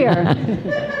over here.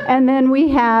 And then we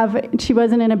have, she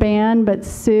wasn't in a band, but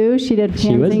Sue, she did a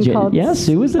She was fanzine called... yeah,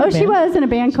 Sue was in a Oh, she band. was in a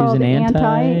band She was called in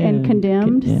Anti and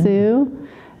Condemned, yeah. Sue.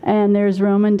 And there's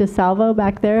Roman DeSalvo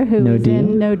back there who No was Deal.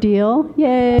 in No Deal.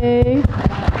 Yay.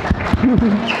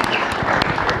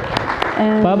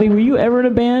 And Bobby, were you ever in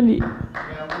a band? Yeah,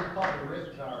 we're called the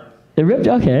Rip Towers. The Ripped?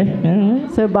 Okay. All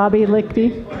right. so Bobby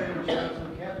Lichty.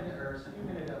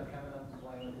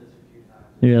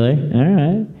 Really? All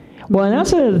right. Well, and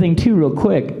that's another thing too, real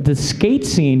quick. The skate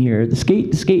scene here, the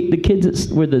kids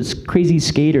that were the crazy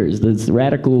skaters, those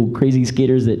radical crazy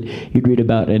skaters that you'd read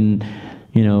about in,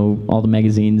 all the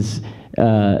magazines.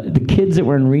 The kids that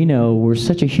were in Reno were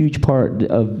such a huge part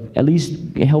of at least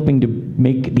helping to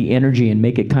make the energy and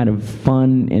make it kind of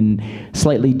fun and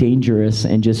slightly dangerous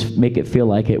and just make it feel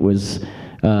like it was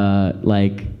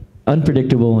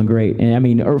unpredictable and great. And I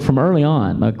mean, from early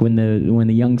on, like when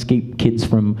the young skate kids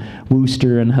from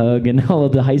Wooster and Hug and all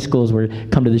of the high schools were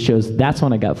come to the shows, that's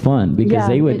when it got fun because Yeah,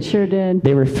 they would. it sure did.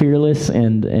 They were fearless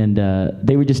and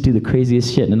they would just do the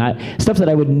craziest shit. And stuff that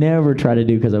I would never try to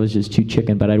do because I was just too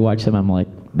chicken. But I'd watch them. I'm like,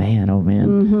 man, oh man.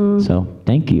 Mm-hmm. So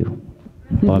thank you,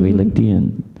 Bobby Lichty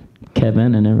and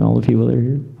Kevin and all the people that are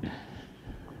here.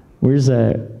 Where's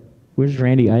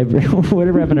Randy Iberg?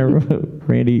 Whatever happened to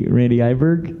Randy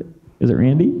Iberg? Is it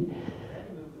Randy?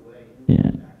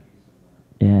 Yeah.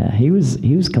 Yeah, he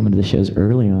was coming to the shows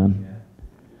early on.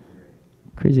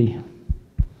 Crazy.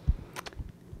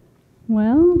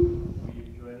 Well,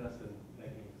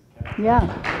 yeah.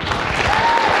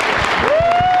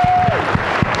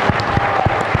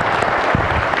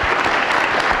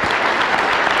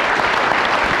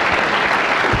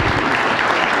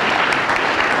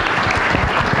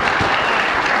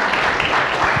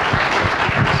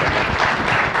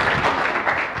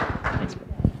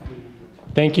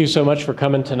 Thank you so much for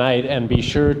coming tonight, and be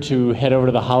sure to head over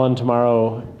to the Holland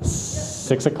tomorrow,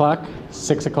 6 o'clock,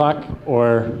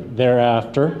 or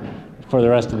thereafter, for the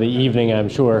rest of the evening, I'm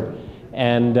sure.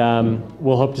 And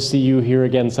we'll hope to see you here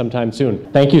again sometime soon.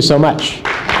 Thank you so much.